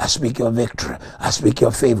up. I speak your victory. I speak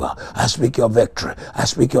your favor. I speak your victory. I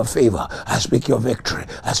speak your favor. I speak your victory.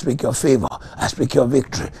 I speak your favor. I speak your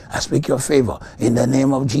victory. I speak your favor. In the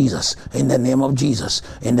name of Jesus. In the name of Jesus.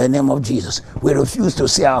 In the name of Jesus. We refuse to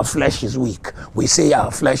say our flesh is weak. We say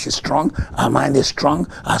our flesh is strong. Our mind is strong.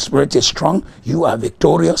 Our spirit is strong. You are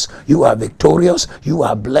victorious. You are victorious. You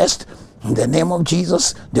are blessed. In the name of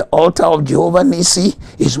Jesus, the altar of Jehovah Nissi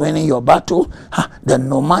is winning your battle. The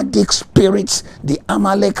nomadic spirits, the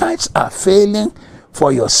Amalekites, are failing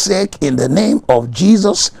for your sake in the name of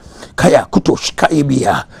Jesus. Kaya kutosh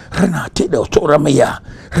kaibia, renate de toramia,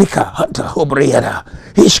 rika hata hobriera,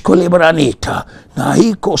 ishkolibranita,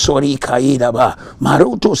 nahiko sori kaidaba,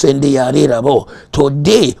 maruto sendiarirabo.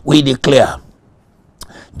 Today we declare,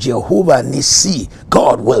 Jehovah Nissi,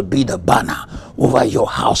 God will be the banner over your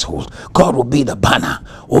household. God will be the banner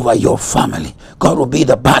over your family. God will be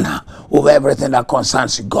the banner over everything that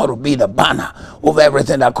concerns you. God will be the banner over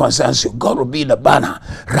everything that concerns you. God will be the banner.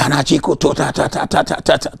 Ranachiko to ta ta ta ta ta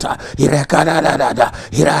ta ta ta. Irekarada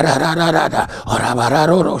irarararada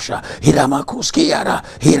orabararosha iramakuskiara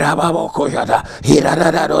irababokoyada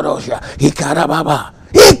irarararosha ikarababa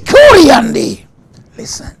ikuriandi.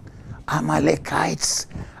 Listen, Amalekites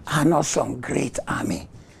are not some great army.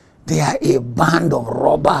 They are a band of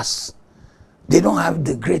robbers. They don't have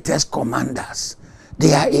the greatest commanders.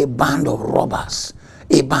 They are a band of robbers,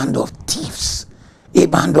 a band of thieves, a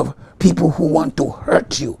band of people who want to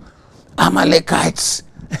hurt you. Amalekites,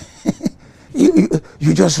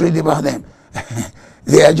 you just read about them.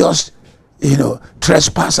 They are just,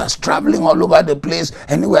 trespassers traveling all over the place.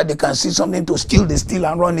 Anywhere they can see something to steal, they steal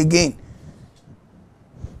and run again.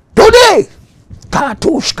 Today,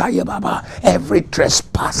 every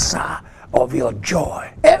trespasser of your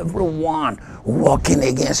joy, everyone walking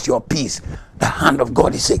against your peace, the hand of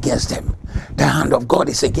God is against them. The hand of God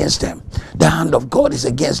is against them. The hand of God is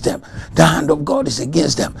against them. The hand of God is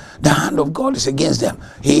against them. The hand of God is against them.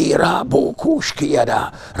 Hira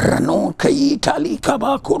bokushkiada, ranon kaitali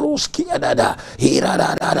kabakuruskiada, hira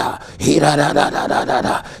da da da, hira da da da da da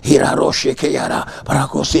da, hira roshikiyara,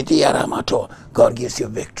 parakositiyara mato. God gives you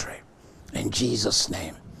victory. In Jesus'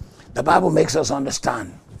 name. The Bible makes us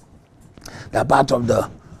understand that part of the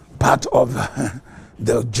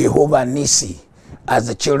Jehovah Nissi, as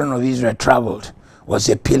the children of Israel traveled, was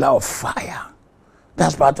a pillar of fire.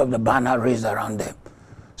 That's part of the banner raised around them.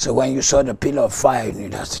 So when you saw the pillar of fire, you knew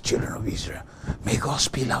that's the children of Israel. May God's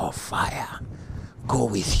pillar of fire go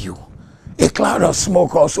with you. A cloud of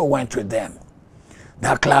smoke also went with them.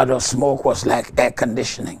 That cloud of smoke was like air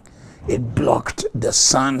conditioning. It blocked the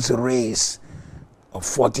sun's rays of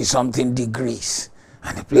 40-something degrees,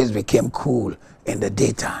 and the place became cool in the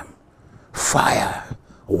daytime. Fire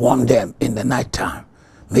warmed them in the nighttime.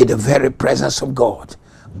 May the very presence of God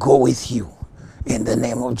go with you in the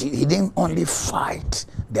name of Jesus. He didn't only fight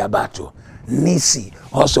their battle. Nisi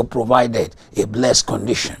also provided a blessed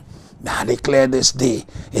condition. I declare this day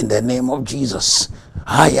in the name of Jesus,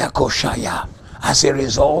 Hayakoshaya, as a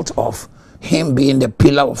result of him being the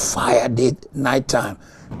pillar of fire nighttime,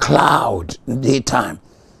 cloud daytime,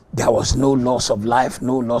 there was no loss of life,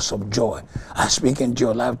 no loss of joy. I speak into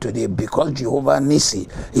your life today, because Jehovah Nisi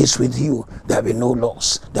is with you, there will be no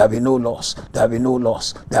loss, there will be no loss, there will be no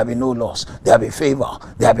loss, there will be no loss, there will be favor,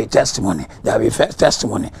 there will be testimony, there will be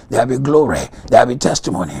testimony, there will be glory, there will be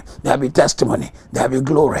testimony, there will be testimony, there will be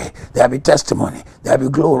glory, there will be testimony, there will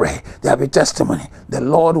be glory, there will be testimony. The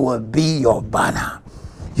Lord will be your banner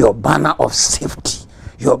of safety,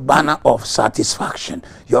 your banner of satisfaction,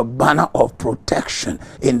 your banner of protection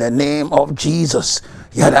in the name of Jesus.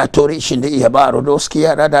 Yada torishinde yabarodoski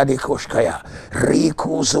yada de koshkaya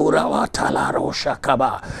riku zura watala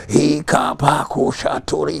roshakaba ikapa kosha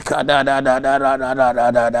torika da da da da da da da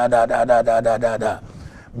da da da da da da da da.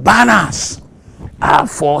 Banners are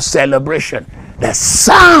for celebration. The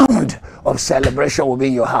sound of celebration will be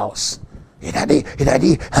in your house.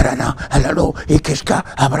 Idadi harana alalo ikeshka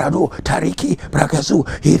abrado tariki brakazu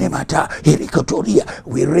hirimata hirikotoria.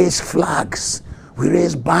 We raise flags, we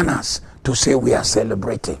raise banners to say we are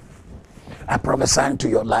celebrating. I prophesy to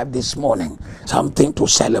your life this morning something to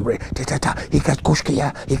celebrate.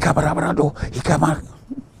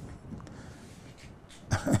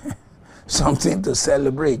 Something to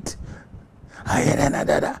celebrate.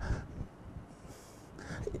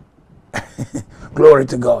 Glory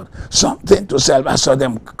to God. Something to celebrate. I saw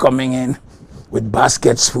them coming in with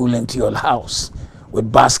baskets full into your house.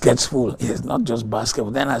 With baskets full. It's not just baskets.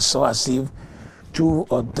 But then I saw as if 2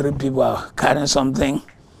 or 3 people are carrying something.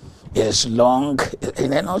 It's long.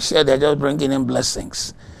 And they're not sure. They're just bringing in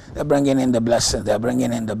blessings. They're bringing in the blessings. They're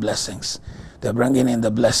bringing in the blessings. They're bringing in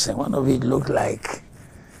the blessing. One of it looked like,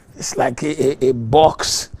 it's like a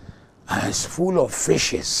box. And it's full of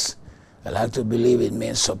fishes. I like to believe it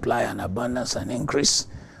means supply and abundance and increase.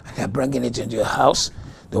 And they're bringing it into your house.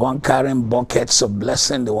 The one carrying buckets of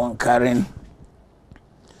blessing, the one carrying,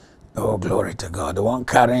 oh glory to God, the one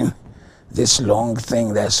carrying this long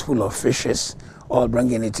thing that's full of fishes, all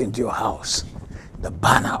bringing it into your house. The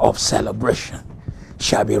banner of celebration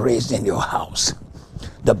shall be raised in your house.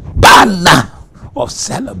 The banner of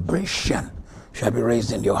celebration shall be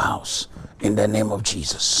raised in your house in the name of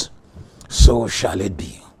Jesus. So shall it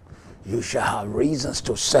be. You shall have reasons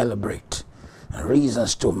to celebrate and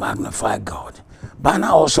reasons to magnify God. Banner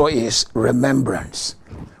also is remembrance.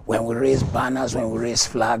 When we raise banners, when we raise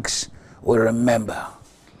flags, we remember.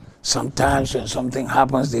 Sometimes when something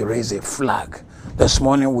happens, they raise a flag. This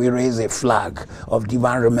morning we raise a flag of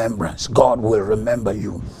divine remembrance. God will remember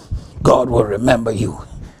you. God will remember you.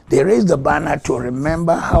 They raised the banner to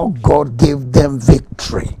remember how God gave them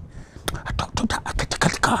victory.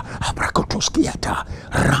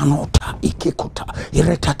 Ranota ikikuta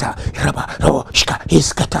iretata iraba ro shka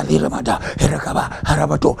iskata liramada irakaba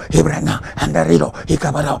harabato ibrana andarilo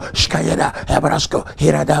ikabaro shkayeda abrasko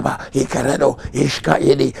iradaba ikaredo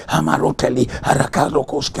ishkayedi hamaroteli harakalo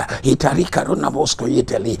koska itarika ronabosko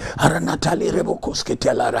yiteli haranatali rebokoske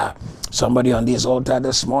telara. Somebody on this altar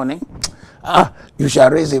this morning, you shall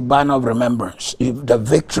raise a banner of remembrance. The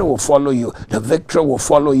victory will follow you. The victory will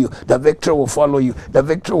follow you. The victory will follow you. The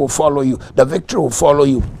victory will follow you. The victory will follow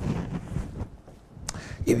you.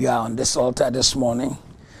 If you are on this altar this morning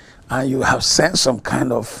and you have sensed some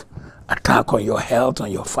kind of attack on your health,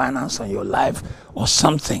 on your finance, on your life, or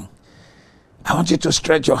something, I want you to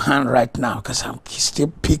stretch your hand right now, because I'm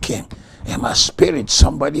still picking in my spirit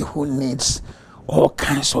somebody who needs all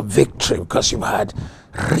kinds of victory because you've had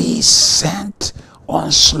recent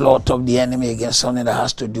onslaught of the enemy against something that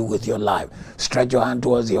has to do with your life. Stretch your hand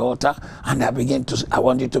towards the altar, and I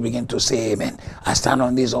want you to begin to say amen. I stand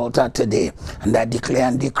on this altar today, and I declare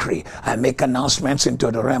and decree. I make announcements into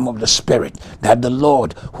the realm of the spirit that the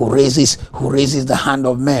Lord who raises the hand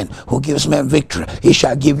of men, who gives men victory, he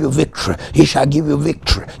shall give you victory. He shall give you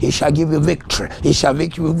victory. He shall give you victory. He shall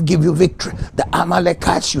give you victory. The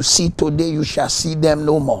Amalekites you see today, you shall see them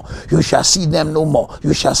no more. You shall see them no more.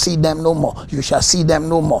 You shall see them no more. You shall see see them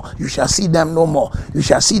no more. You shall see them no more. You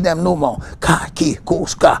shall see them no more.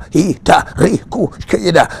 Ka-ki-kuska,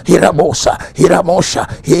 hita-ri-ku-shkeda, hirabosa, hiramosha,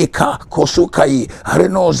 heka-kosukai,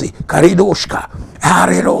 harenozi, karidoshka,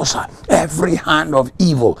 harerosa. Every hand of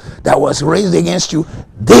evil that was raised against you,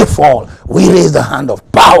 they fall. We raise the hand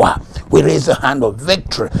of power. We raise the hand of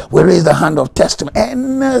victory. We raise the hand of testimony.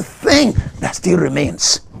 Anything that still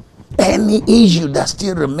remains, any issue that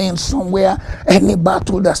still remains somewhere, any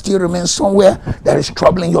battle that still remains somewhere, that is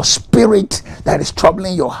troubling your spirit, that is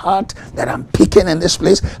troubling your heart, that I'm picking in this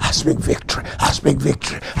place, I speak victory. I speak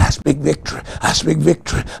victory. I speak victory. I speak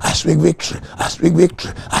victory. I speak victory. I speak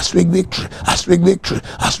victory. I speak victory. I speak victory.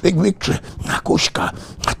 I speak victory. Nakushka,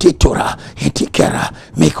 Atitura, Itikera,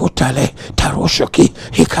 Mikotale, Taroshoki,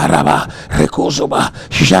 Hikaraba, Rekozoba,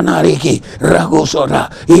 Janariki, Ragozora,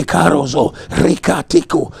 Ikarozo,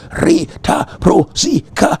 Rikatiku, Rita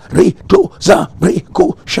prosika rito za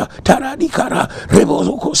brikusha taradikara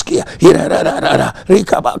rebozokoskia irararara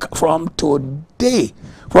rikabaka.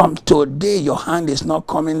 From today, your hand is not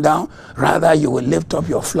coming down. Rather, you will lift up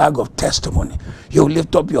your flag of testimony. You will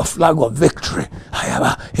lift up your flag of victory.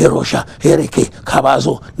 Hayaba, Hirosha, Hiriki,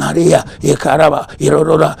 Kabazo, Naria, Ikaraba,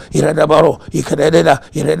 Irodora, Iradabaro, Ikadeda,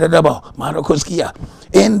 Iredabo, Marokoskia.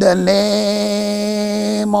 In the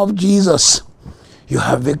name of Jesus, you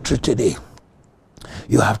have victory today.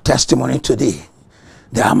 You have testimony today.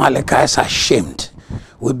 The Amalekites are ashamed.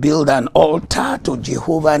 We build an altar to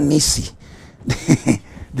Jehovah Nissi.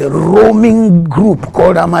 The roaming group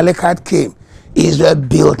called Amalekite came. Israel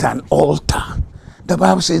built an altar. The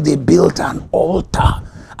Bible says they built an altar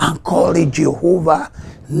and called it Jehovah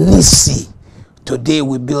Nissi. Today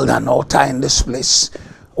we build an altar in this place.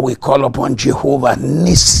 We call upon Jehovah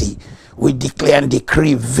Nissi. We declare and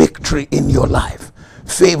decree victory in your life,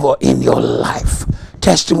 favor in your life,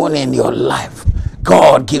 testimony in your life.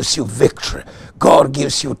 God gives you victory. God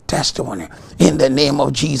gives you testimony in the name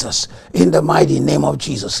of Jesus, in the mighty name of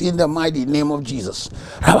Jesus, in the mighty name of Jesus.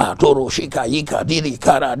 God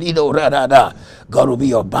will be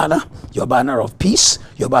your banner of peace,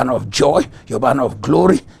 your banner of joy, your banner of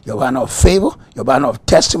glory, your banner of favor, your banner of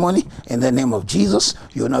testimony in the name of Jesus.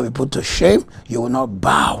 You will not be put to shame. You will not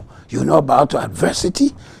bow. You will not bow to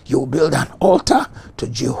adversity. You will build an altar to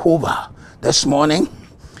Jehovah. This morning,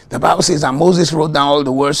 the Bible says that Moses wrote down all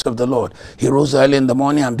the words of the Lord. He rose early in the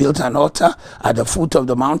morning and built an altar at the foot of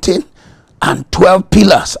the mountain and 12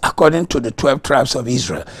 pillars according to the 12 tribes of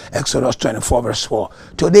Israel. Exodus 24 verse 4.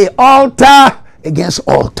 Today, altar against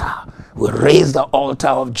altar. We raise the altar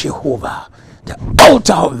of Jehovah, the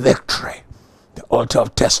altar of victory, the altar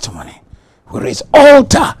of testimony. We raise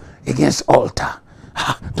altar against altar.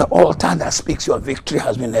 The altar that speaks your victory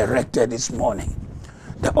has been erected this morning.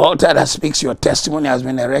 The altar that speaks your testimony has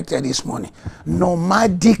been erected this morning.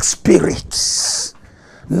 Nomadic spirits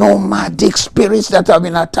that have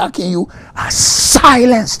been attacking you are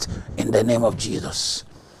silenced in the name of Jesus.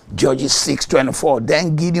 Judges 6:24.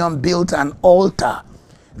 Then Gideon built an altar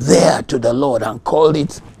there to the Lord and called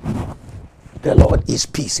it, the Lord is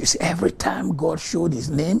peace. You see, every time God showed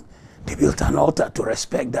his name, they built an altar to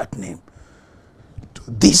respect that name. To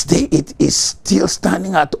this day, it is still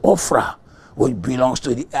standing at Ophrah, which belongs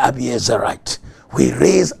to the Abiezerite. We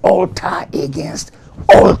raise altar against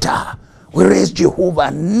altar. We raise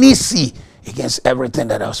Jehovah Nissi against everything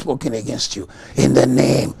that I've spoken against you. In the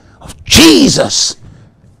name of Jesus.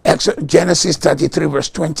 Genesis 33 verse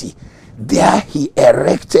 20. There he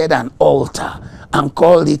erected an altar and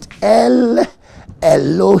called it El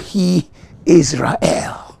Elohi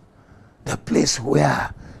Israel. The place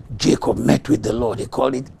where Jacob met with the Lord. He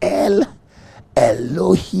called it El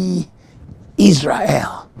Elohi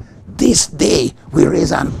Israel. This day we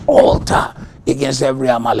raise an altar against every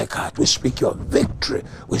Amalekite. We speak your victory.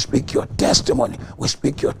 We speak your testimony. We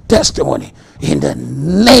speak your testimony in the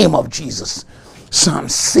name of Jesus. Psalm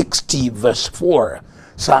 60 verse 4.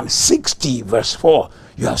 Psalm 60 verse 4.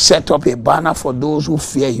 You have set up a banner for those who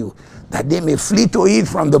fear you, that they may flee to it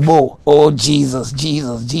from the bow. Oh Jesus,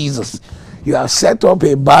 Jesus, Jesus. You have set up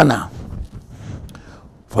a banner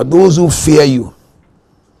for those who fear you,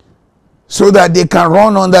 so that they can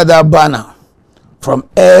run under that banner from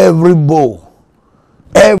every bow,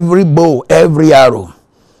 every arrow,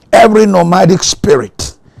 every nomadic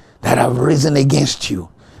spirit that have risen against you,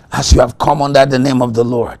 as you have come under the name of the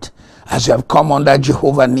Lord, as you have come under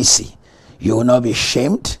Jehovah Nissi. You will not be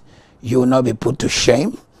shamed. You will not be put to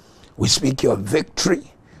shame. We speak your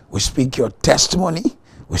victory. We speak your testimony.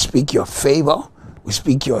 We speak your favor. We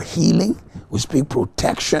speak your healing. We speak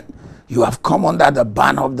protection. You have come under the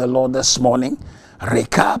banner of the Lord this morning. The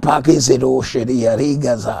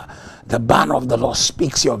The banner of the Lord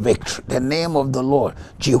speaks your victory. The name of the Lord,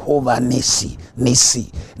 Jehovah Nissi,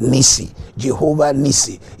 Nissi, Nissi. Jehovah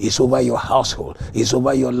Nissi is over your household, is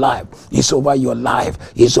over your life, is over your life,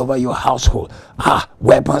 is over your household.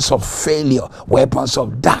 Weapons of failure, weapons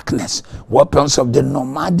of darkness, weapons of the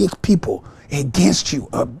nomadic people against you,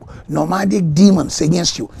 nomadic demons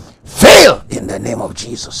against you, fail in the name of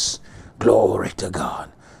Jesus. Glory to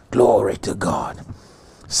God. Glory to God.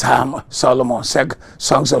 Songs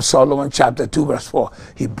of Solomon, chapter 2, verse 4.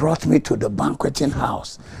 He brought me to the banqueting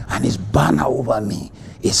house, and his banner over me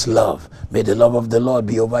is love. May the love of the Lord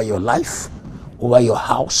be over your life, over your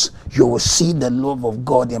house. You will see the love of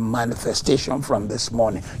God in manifestation from this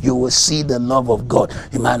morning. You will see the love of God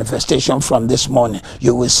in manifestation from this morning.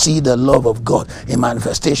 You will see the love of God in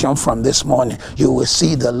manifestation from this morning. You will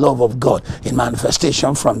see the love of God in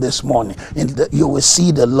manifestation from this morning. You will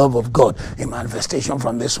see the love of God in manifestation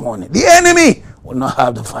from this morning. The enemy will not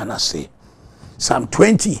have the final say. Psalm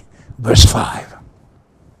 20, verse 5.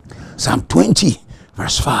 Psalm 20,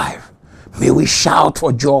 verse 5. May we shout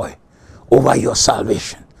for joy over your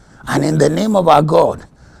salvation. And in the name of our God,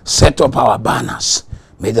 set up our banners.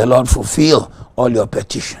 May the Lord fulfill all your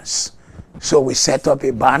petitions. So we set up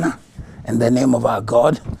a banner in the name of our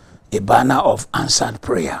God, a banner of answered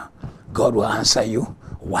prayer. God will answer you,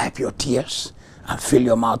 wipe your tears, and fill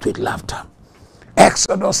your mouth with laughter.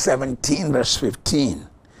 Exodus 17, verse 15.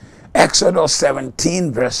 Exodus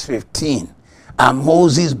 17, verse 15. And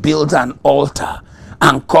Moses built an altar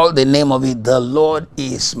and called the name of it, the Lord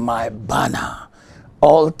is my banner.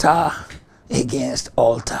 Altar against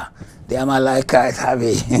altar. The Amalekites have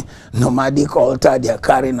a nomadic altar they are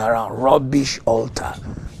carrying around, rubbish altar.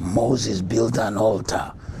 Moses built an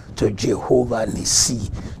altar to Jehovah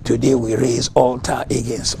Nissi. Today we raise altar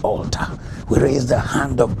against altar. We raise the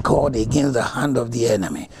hand of God against the hand of the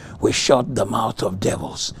enemy. We shut the mouth of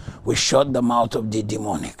devils. We shut the mouth of the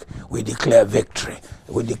demonic. We declare victory.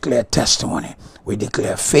 We declare testimony. We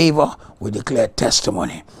declare favor. We declare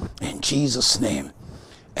testimony. In Jesus' name.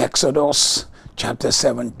 Exodus chapter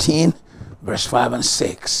 17, verse 5 and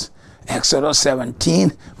 6. Exodus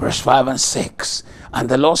 17, verse 5 and 6. And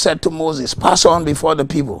the Lord said to Moses, pass on before the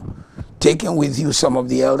people, taking with you some of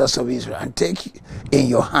the elders of Israel, and take in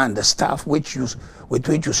your hand the staff with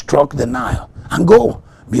which you struck the Nile, and go.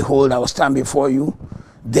 Behold, I will stand before you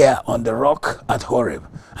there on the rock at Horeb,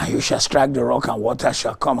 and you shall strike the rock, and water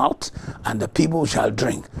shall come out, and the people shall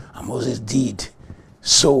drink. And Moses did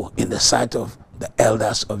so in the sight of the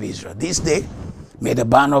elders of Israel. This day, may the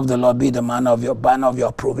banner of the Lord be the banner of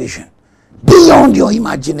your provision, beyond your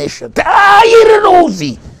imagination.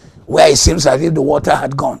 Where it seems as if the water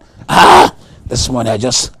had gone. This morning I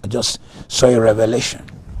just saw a revelation.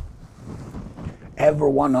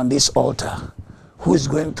 Everyone on this altar who is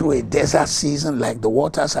going through a desert season, like the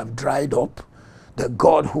waters have dried up, the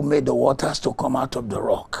God who made the waters to come out of the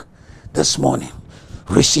rock, this morning,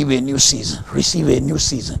 receive a new season, receive a new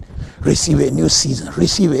season, receive a new season,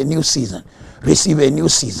 receive a new season, receive a new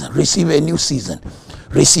season, receive a new season,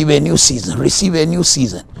 receive a new season, receive a new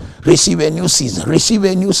season, receive a new season, receive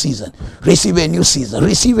a new season, receive a new season,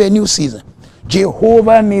 receive a new season.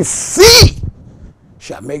 Jehovah Nissi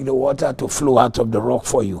shall make the water to flow out of the rock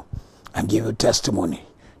for you and give you testimony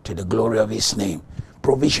to the glory of his name.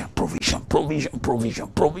 Provision, provision, provision, provision,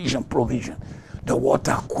 provision, provision. The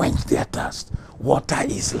water quench their thirst. Water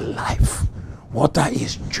is life. Water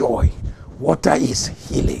is joy. Water is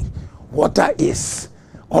healing. Water is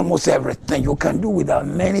almost everything. You can do without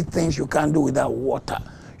many things you can do without water.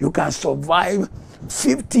 You can survive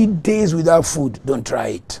 50 days without food. Don't try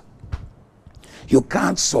it. You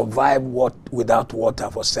can't survive without water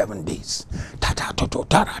for 7 days.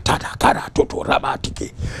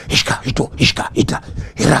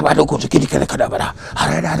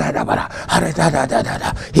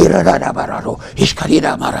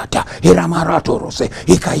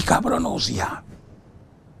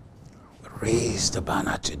 Raise the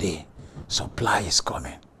banner today. Supply is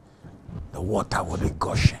coming. The water will be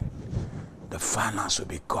gushing. The finance will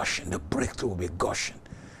be gushing. The breakthrough will be gushing.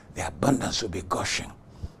 The abundance will be gushing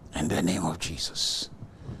in the name of Jesus.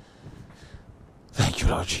 Thank you,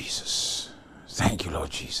 Lord Jesus. Thank you, Lord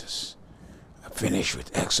Jesus. I finish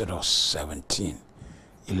with Exodus 17,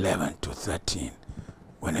 11 to 13.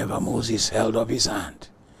 Whenever Moses held up his hand,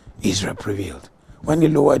 Israel prevailed. When he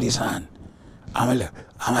lowered his hand, Amalek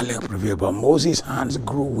prevailed. But Moses' hands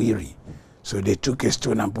grew weary. So they took a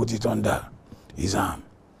stone and put it under his arm.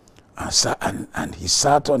 And he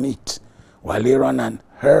sat on it while Aaron and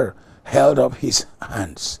Hur held up his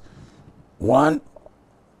hands, one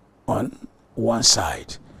on one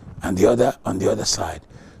side and the other on the other side.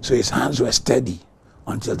 So his hands were steady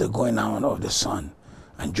until the going down of the sun.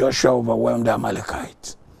 And Joshua overwhelmed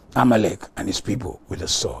Amalek and his people with a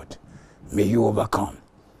sword. May you overcome.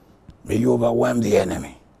 May you overwhelm the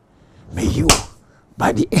enemy. May you,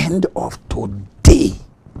 by the end of today,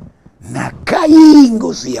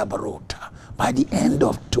 by the end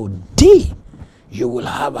of today, you will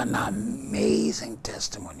have an amazing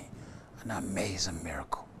testimony, an amazing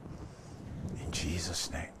miracle. In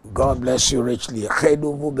Jesus' name. God bless you richly.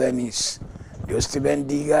 Dios te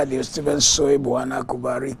bendiga, Dios te bensoe, Bwana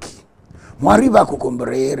kubariki. Mwariba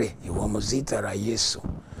kukumbrere, iwa muzita ra Yesu.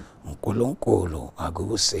 Nkulunkulu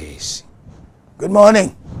agubusesi. Good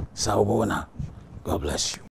morning. Sawubona. God bless you.